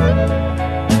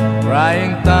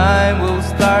 Crying time will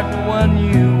start when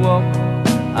you walk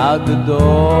out the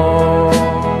door.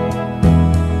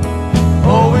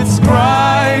 Oh, it's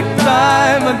crying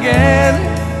time again.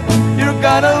 You're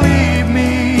gonna leave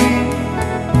me.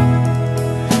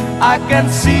 I can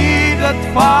see that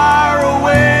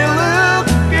faraway look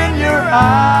in your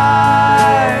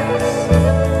eyes.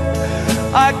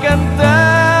 I can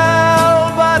tell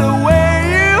by the way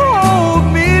you hold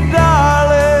me,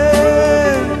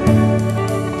 darling,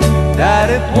 that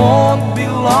it won't be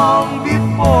long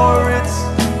before it's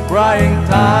crying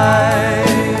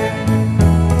time.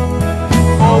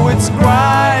 Oh, it's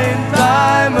crying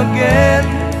time again.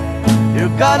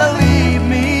 You're gonna leave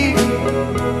me.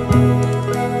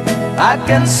 I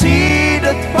can see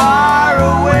that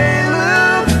faraway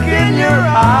look in your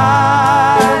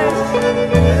eyes.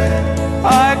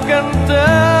 I can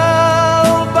tell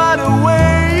by the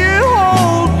way you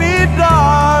hold me,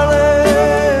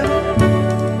 darling,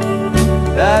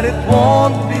 that it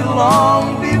won't be long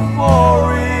before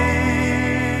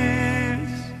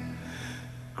it's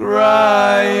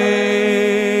crying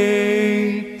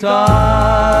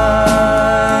time.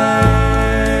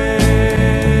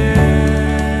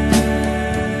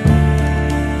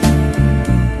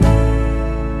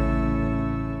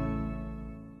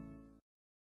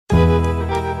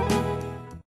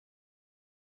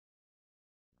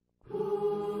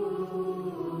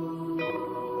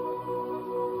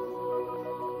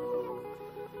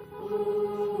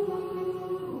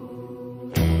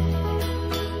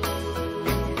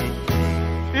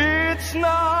 It's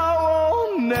now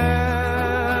or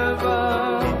never.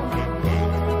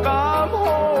 Come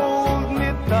hold me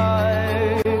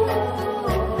tight.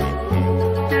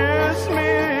 Kiss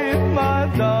me, my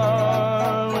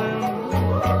darling.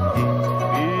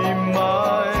 Be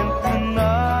mine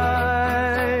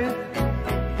tonight.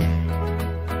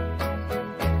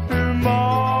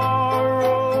 Tomorrow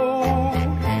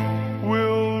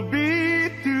will be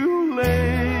too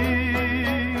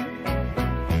late.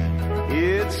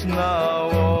 It's now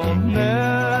or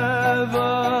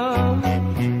never.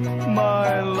 My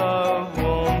love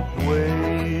won't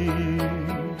wait.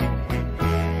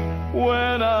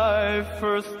 When I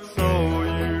first saw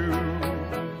you,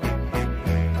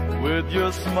 with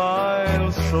your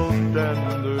smile so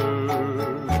tender,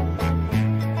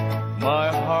 my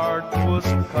heart was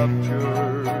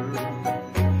captured,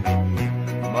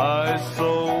 my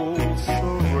soul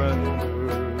surrendered.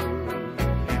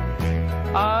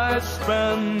 I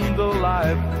spend a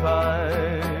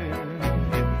lifetime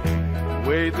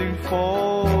waiting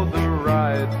for the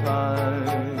right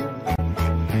time.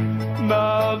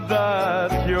 Now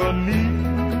that you're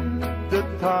near, the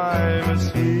time is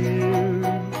here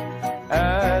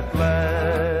at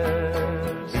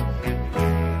last.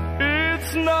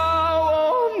 It's now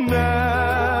or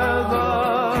never.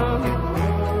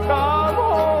 Come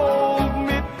hold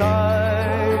me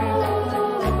tight.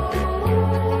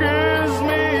 Kiss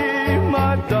me,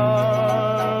 my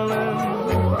darling.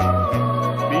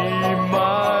 Be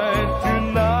mine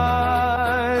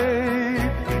tonight.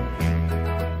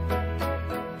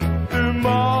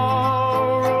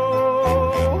 Tomorrow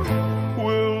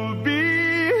will be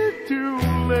too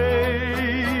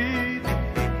late.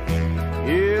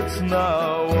 It's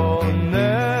now or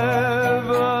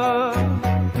never.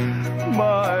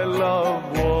 My love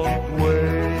won't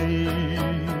wait.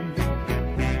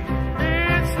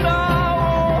 It's now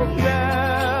or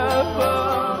never.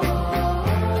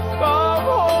 Come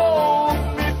hold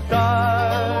me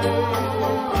tight.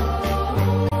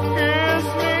 Kiss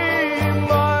me,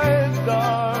 my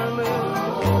darling.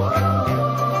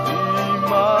 Be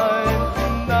mine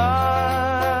tonight.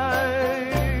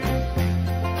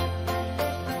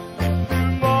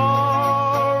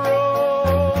 Tomorrow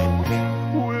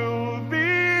will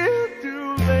be too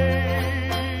late.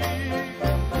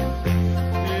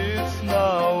 It's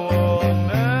now or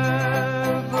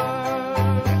never.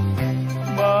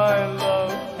 My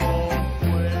love won't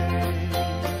wait.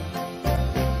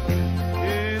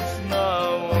 It's now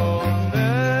or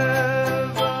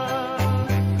never.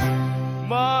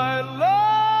 My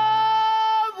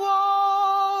love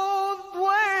won't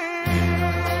wait.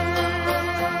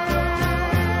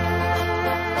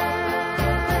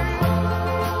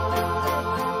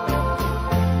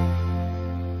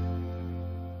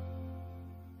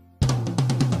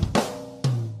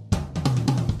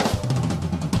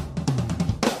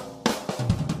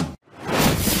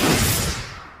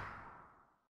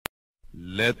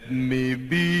 Let me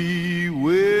be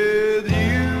with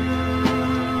you.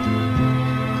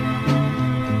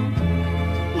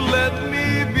 Let me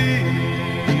be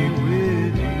with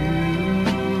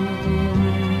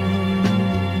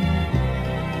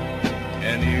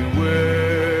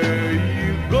anywhere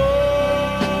you go,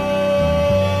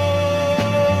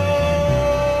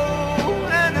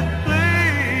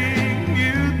 anything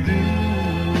you do,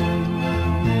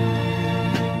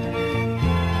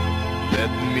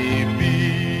 let me be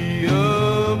a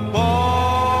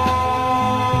part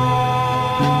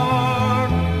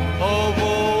of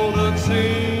all that's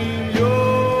in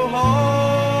your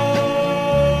heart.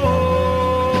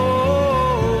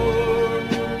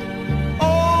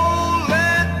 Oh,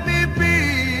 let me be,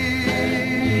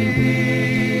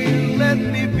 let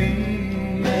me be,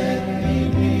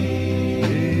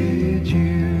 with you.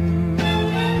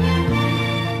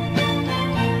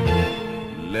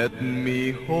 Let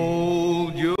me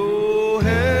hold your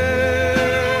hand.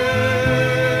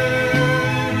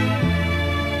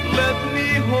 Let me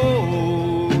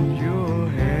hold your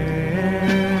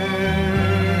hand.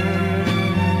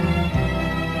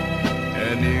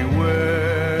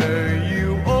 Anywhere you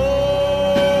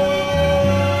are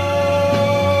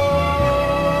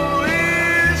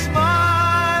is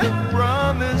my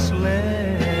promised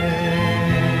land.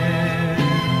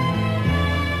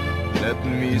 Let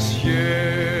me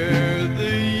share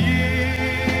the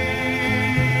years,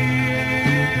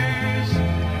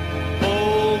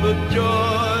 all the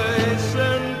joys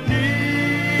and tears.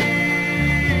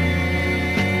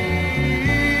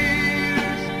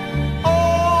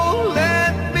 Oh,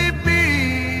 let me be,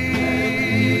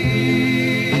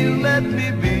 let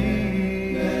me be,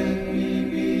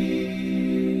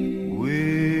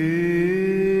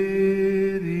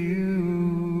 with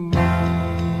you.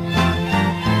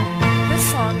 This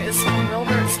song is from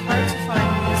Wilbert's Hard to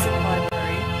Find Music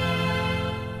Library.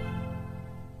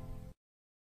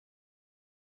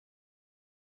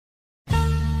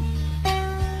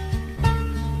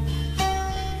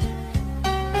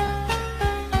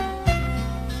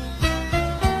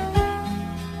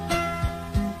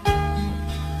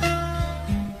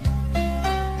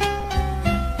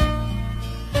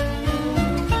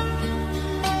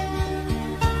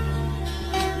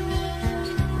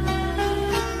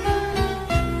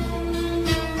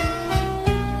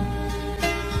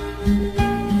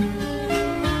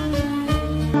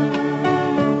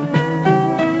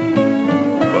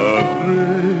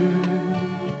 Padre,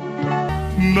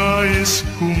 nais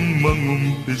kong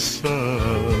mangumpisa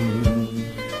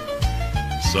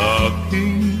sa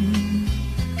aking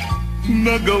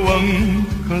nagawang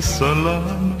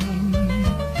kasalanan.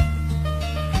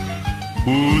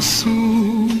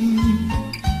 Pusong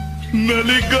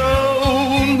naligaw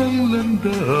ng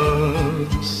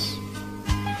landas,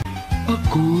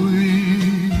 ako'y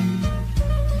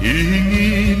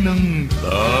hihingi ng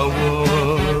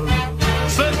tawad.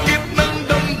 Sakit ng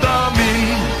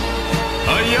damdamin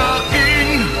ay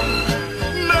aking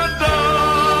nadalapa.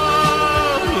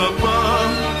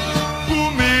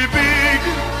 Umibig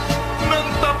ng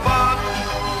tapat,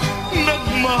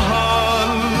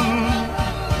 nagmahal,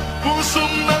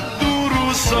 pusong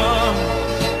nagdurusa.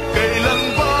 Kailan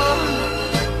ba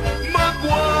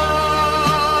magwawakas?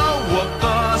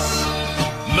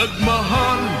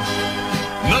 Nagmahal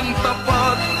ng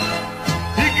tapat,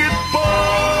 higit pa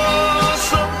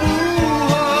sa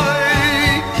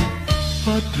buhay.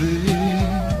 Padre,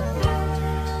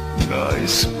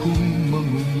 nais kong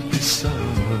mangumpisa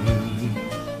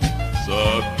sa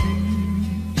aking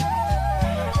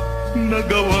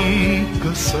nagawang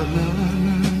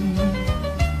kasalanan.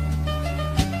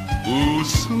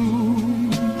 Pusong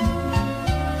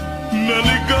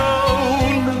naligaw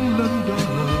ng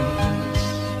landas,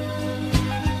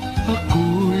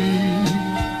 ako'y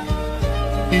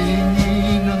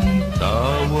hingi ng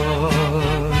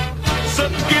tawad.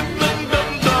 Sakit ng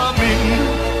damdamin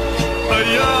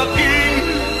ay aking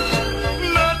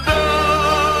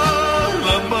nadalama.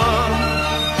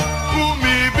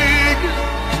 Umibig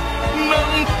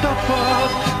ng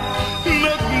tapat,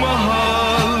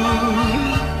 nagmahal,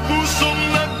 pusong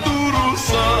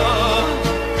nagdurusa.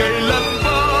 Kailan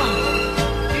ba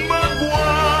magwawakas?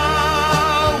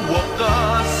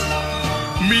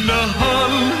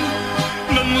 Minahal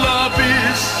ng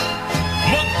labis,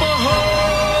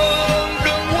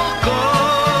 magpahanggang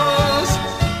wakas.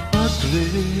 Padre,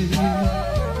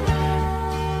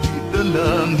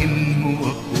 idalangin mo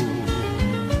ako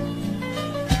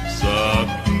sa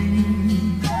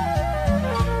aking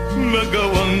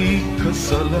nagawang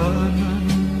kasalanan.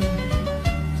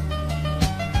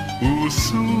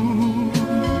 Puso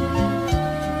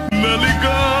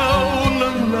naligaw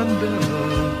ng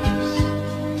landas,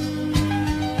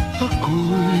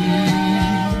 ako'y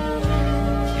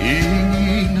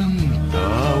hingi ng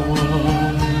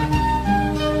tawad.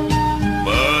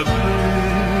 Padre,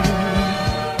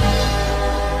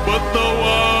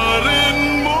 patawarin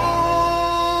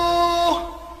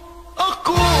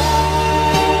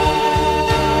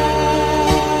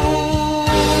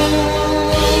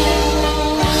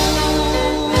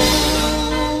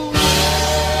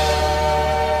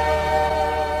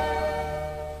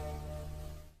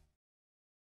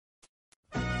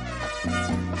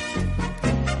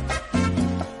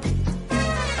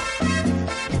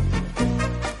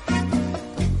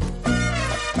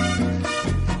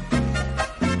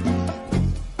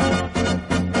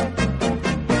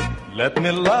Let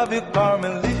me love you,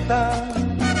 Carmelita.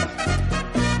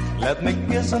 Let me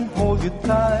kiss and hold you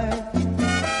tight.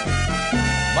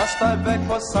 Must I beg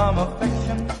for some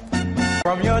affection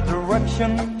from your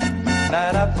direction,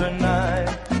 night after night?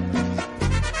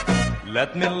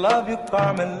 Let me love you,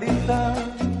 Carmelita.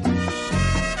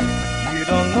 You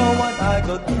don't know what I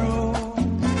go through.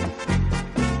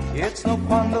 It's no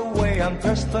fun the way I'm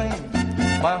thirsting.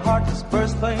 My heart is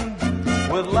bursting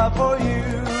with love for you.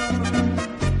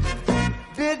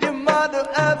 Did your mother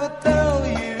ever tell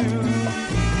you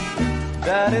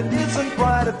that it isn't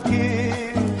quite a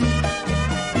kiss?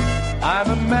 I'm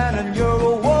a man and you're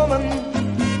a woman.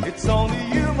 It's only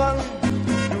human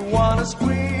to wanna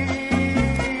squeeze.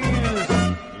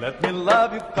 Let me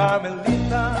love you,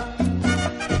 Carmelita.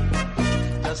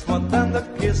 Just one tender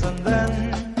kiss and then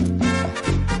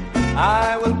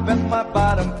I will bet my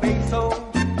bottom peso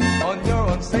on your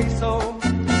own say-so.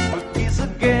 We'll kiss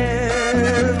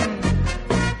again.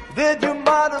 Did your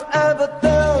mother ever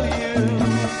tell you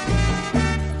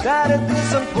that it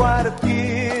isn't quite a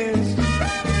kiss?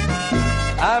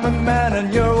 I'm a man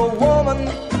and you're a woman.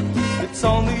 It's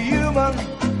only human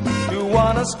to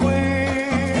wanna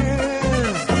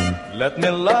squeeze. Let me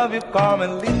love you,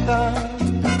 Carmelita.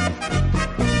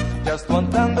 Just one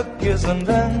tender kiss and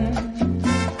then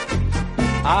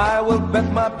I will bet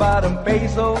my bottom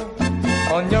peso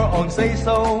on your own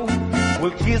say-so.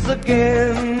 We'll kiss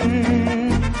again.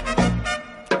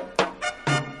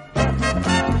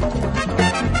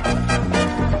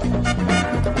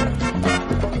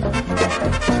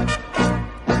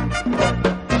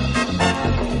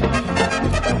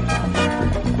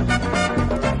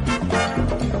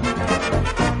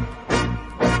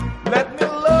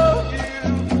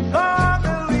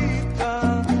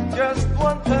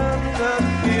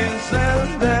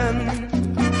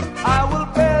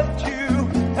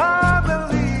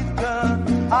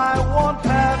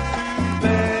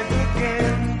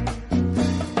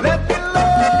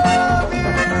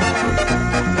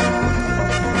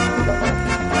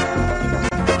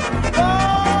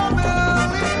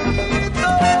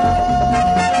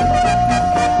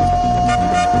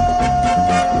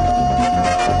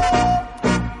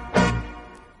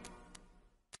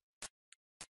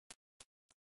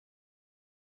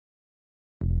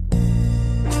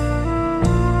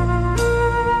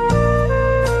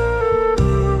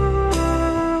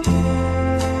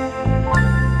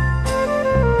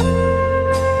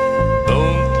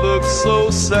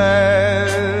 So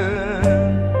sad,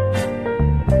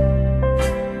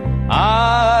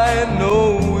 I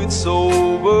know it's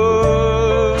over,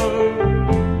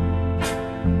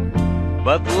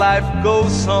 but life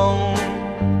goes on,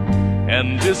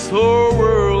 and this whole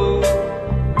world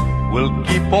will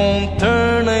keep on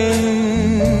turning.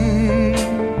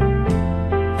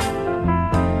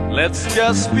 Let's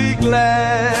just be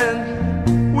glad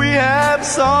we have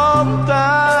some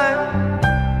time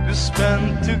to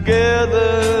spend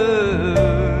together.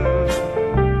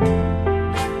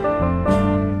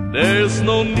 There's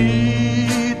no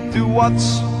need to watch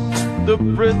the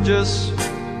bridges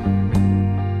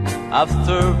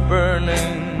after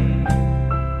burning.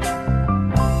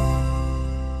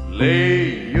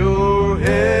 Lay your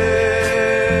head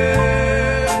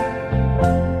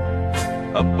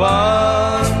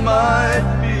upon my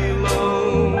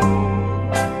pillow.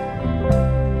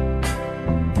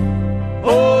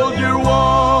 Hold your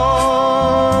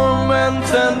warm and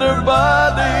tender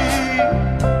body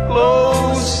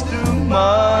close to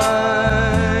mine.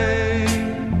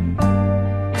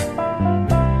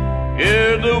 Hear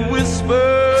the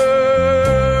whisper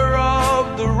of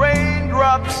the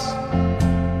raindrops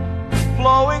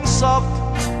flowing soft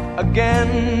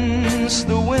against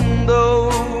the window,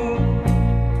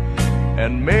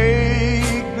 and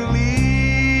make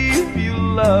believe you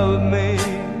love me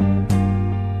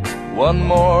one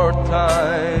more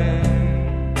time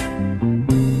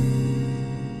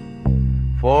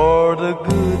for the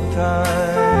good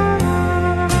time.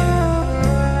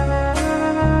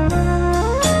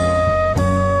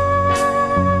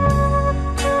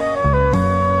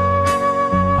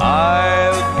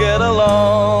 I'll get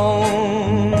along,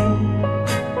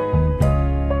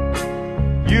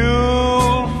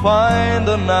 you'll find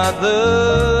another,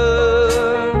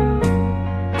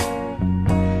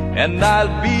 and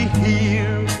I'll be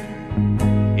here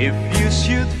if you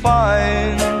should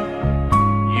find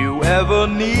you ever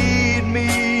need me.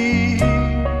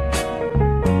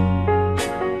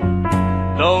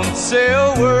 Don't say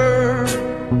a word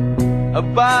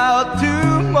about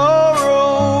tomorrow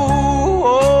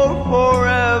or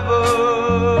forever.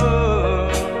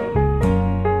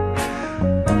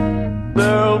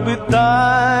 There'll be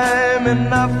time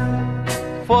enough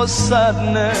for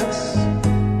sadness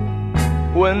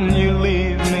when you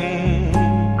leave me.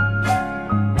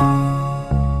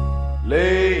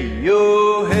 Lay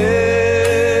your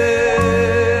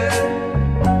head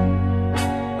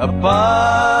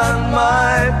upon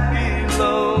my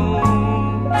pillow,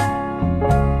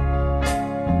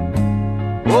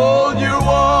 hold your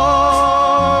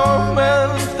warm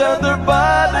and tender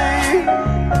body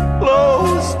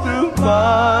close to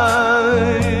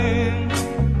mine.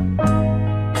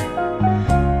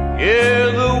 Hear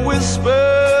the whisper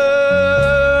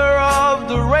of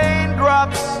the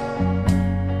raindrops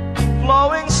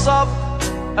flowing soft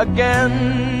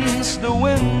against the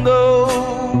window,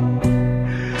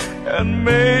 and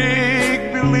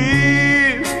make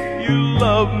believe you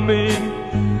love me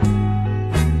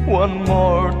one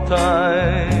more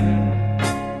time.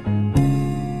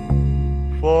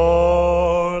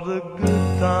 For the good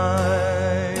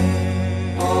times,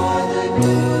 For the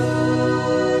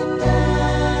good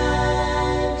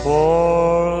times,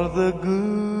 for the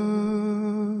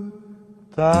good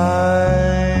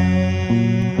times.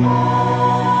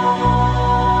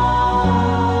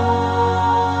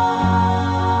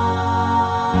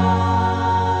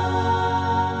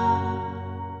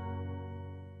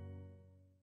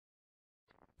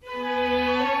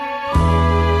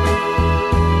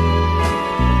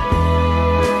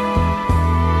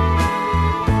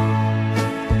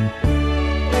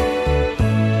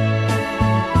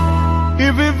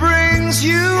 If it brings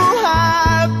you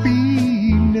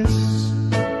happiness,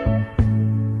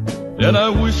 then I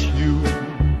wish you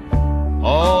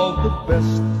all the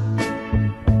best.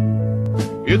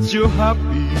 It's your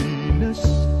happiness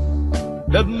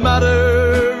that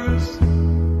matters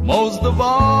most of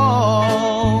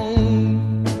all.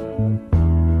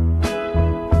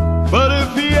 But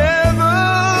if he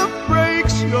ever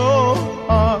breaks your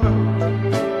heart,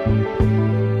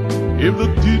 if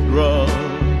the teardrop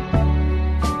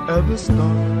ever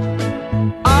start,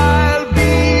 I'll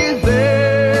be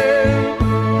there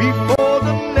before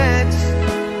the next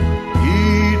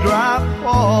teardrop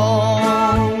falls.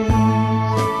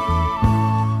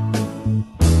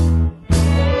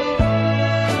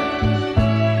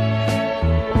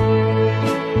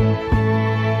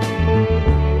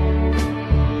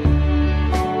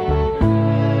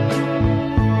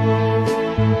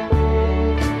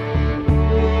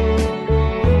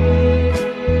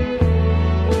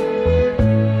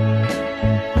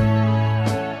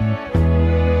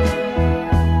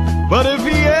 But if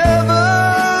he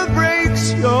ever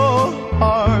breaks your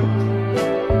heart,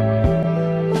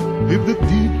 if the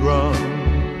teardrop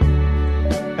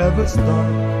ever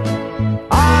start,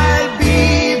 I'll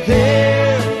be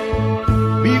there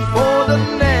before the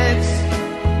next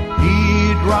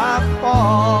teardrop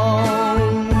falls.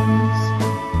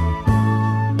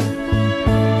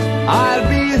 I'll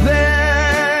be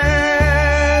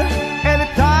there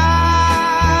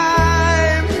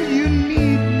anytime you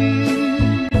need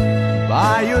me,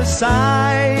 by your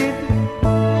side,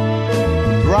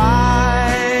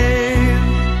 drive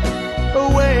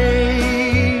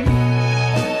away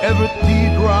every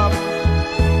teardrop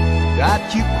that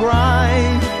you cry.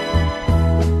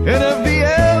 And if he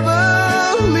ever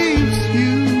leaves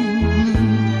you blue,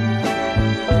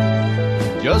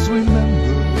 just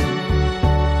remember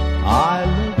I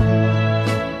love you,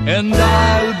 and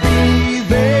I'll be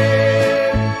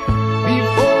there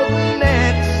before the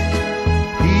next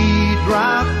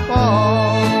teardrop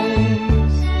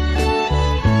falls.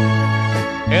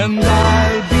 And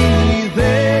I'll be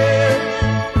there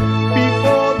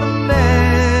before the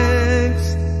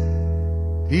next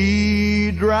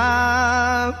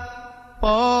teardrop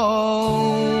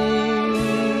falls.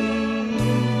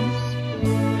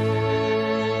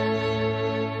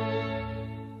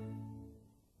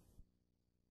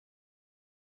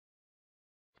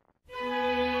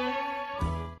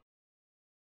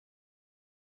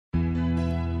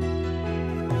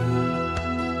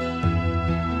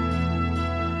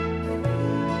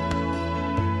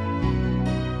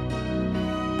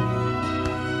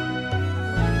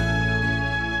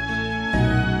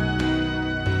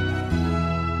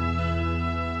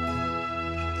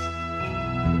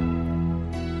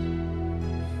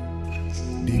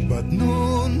 Di ba't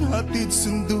noon hatid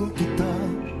sundo kita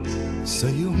sa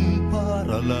iyong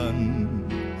paralan?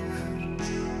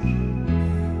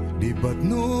 Di ba't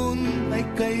noon ay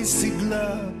kay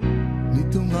sigla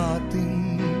nitong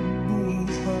ating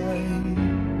buhay?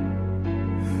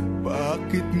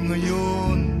 Bakit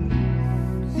ngayon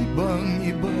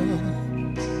ibang-iba?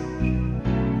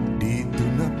 Dito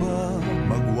na ba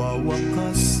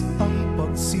magwawakas ang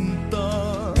pagsinta?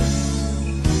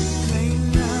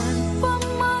 Kailan pa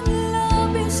man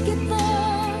labis kita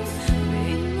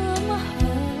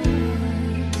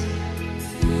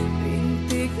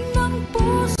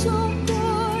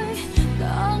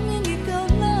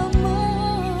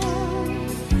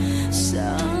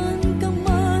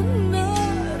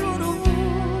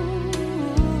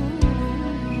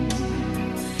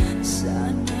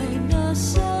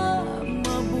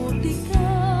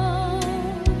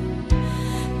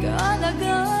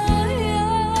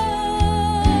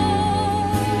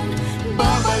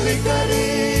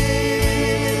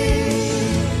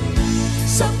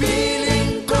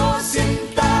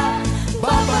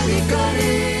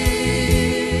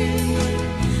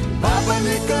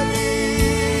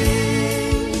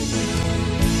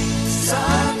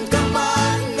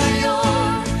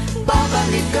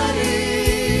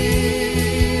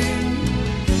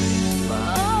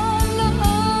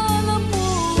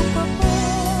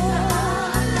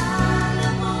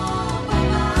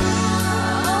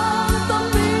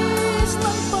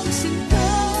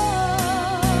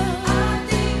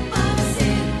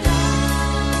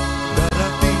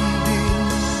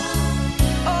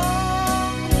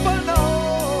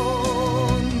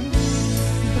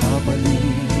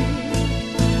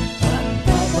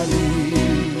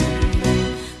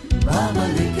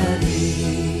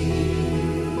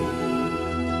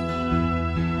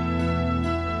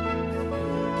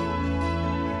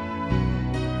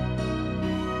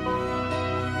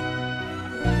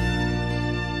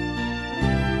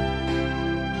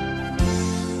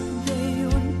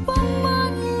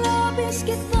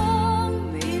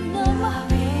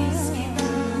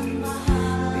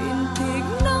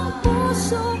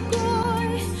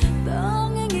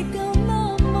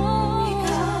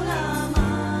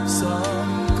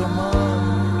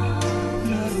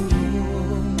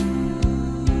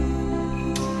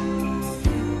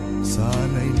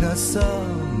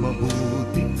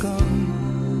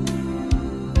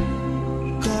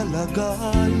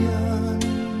kalagayan.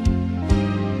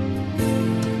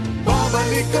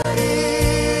 Babalik ka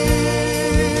rin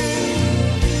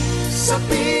sa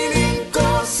piling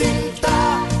ko,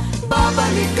 sinta.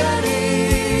 Babalik ka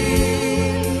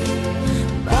rin,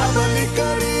 babalik ka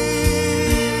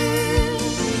rin.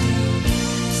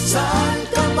 Saan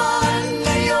ka man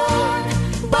ngayon,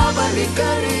 babalik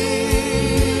ka rin.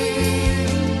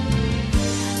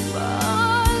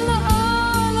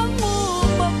 Maalaala mo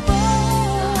pa ba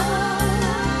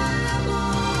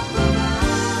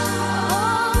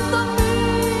ang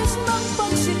tamis ng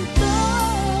pagsinta,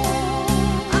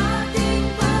 ating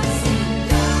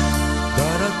pagsinta?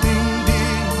 Darating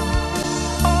din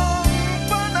ang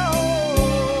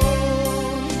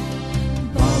panahon,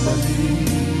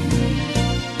 babalik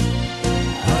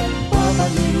at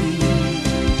babalik,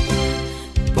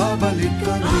 babalik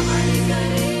ka rin.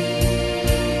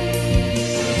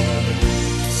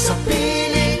 Sa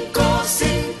piling ko,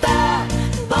 sinta,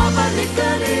 babalik ka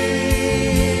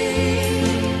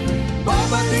rin,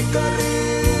 babalik ka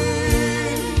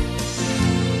rin.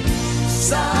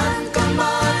 Saan ka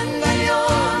man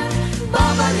ngayon,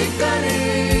 babalik ka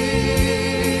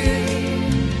rin.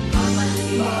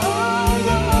 Maalaala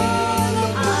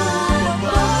mo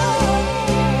ba?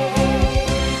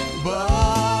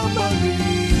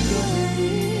 Babalik ka rin.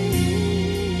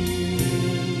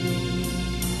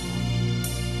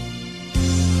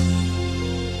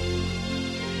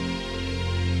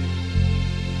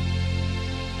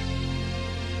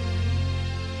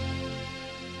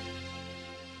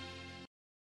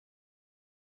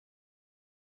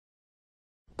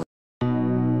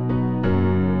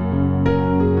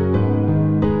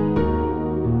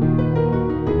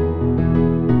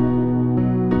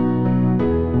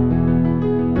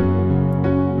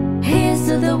 Here's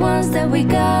to the ones that we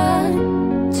got.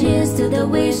 Cheers to the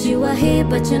wish you were here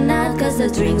but you're not. Cause the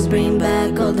drinks bring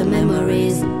back all the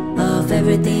memories of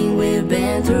everything we've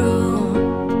been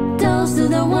through. Toast to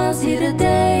the ones here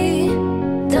today.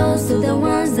 Toast to the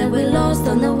ones that we lost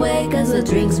on the way. Cause the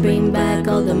drinks bring back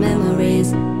all the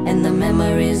memories. And the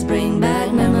memories bring back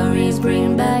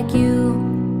you.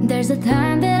 There's a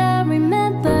time that I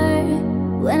remember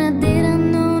when I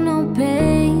didn't know no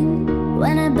pain,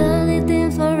 when I believed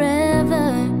in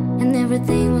forever and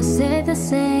everything would stay the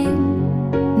same.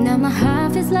 Now my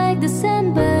heart feels like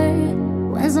December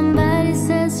when somebody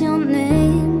says your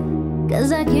name.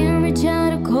 Cause I can't reach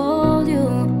out to call you,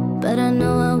 but I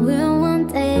know I will one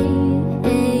day.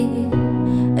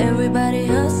 Everybody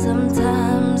hurts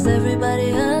sometimes,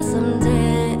 everybody hurts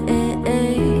someday.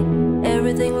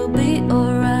 Everything will be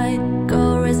alright.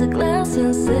 Go raise a glass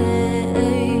and say,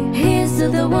 here's to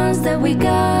the ones that we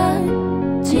got.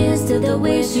 Cheers to the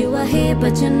wish you were here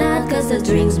but you're not. Cause the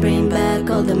drinks bring back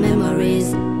all the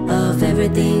memories of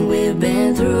everything we've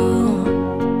been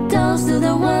through. Toast to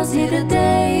the ones here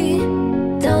today.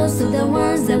 Toast to the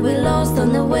ones that we lost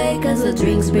on the way. Cause the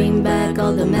drinks bring back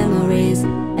all the memories.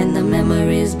 And the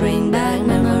memories bring back you.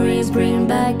 Memories bring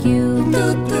back you.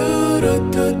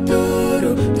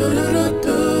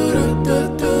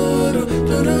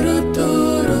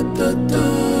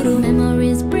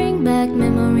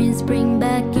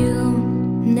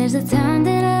 There's a time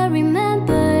that I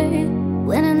remember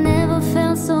when I never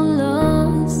felt so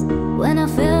lost, when I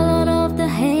fell out of the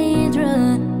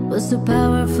hatred was too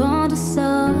powerful to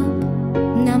stop.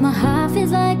 Now my heart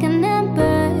feels like an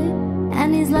ember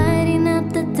and it's lighting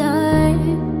up the dark.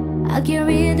 I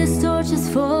carry these torches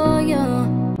for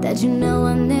you that you know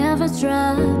I'll never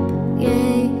drop.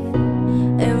 Yeah.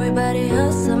 Everybody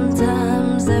hurts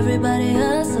sometimes, everybody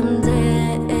hurts someday.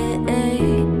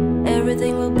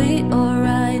 Everything will be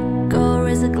alright. Go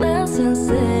raise a glass and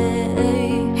say,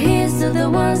 here's to the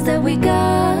ones that we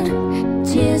got.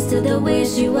 Cheers to the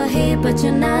wish you were here but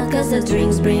you're not. Cause the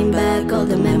drinks bring back all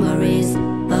the memories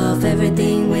of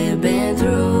everything we've been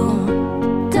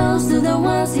through. Toast to the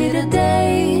ones here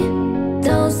today.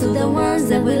 Toast to the ones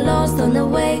that we lost on the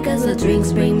way. Cause the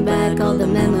drinks bring back all the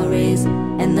memories.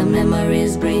 And the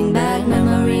memories bring back you.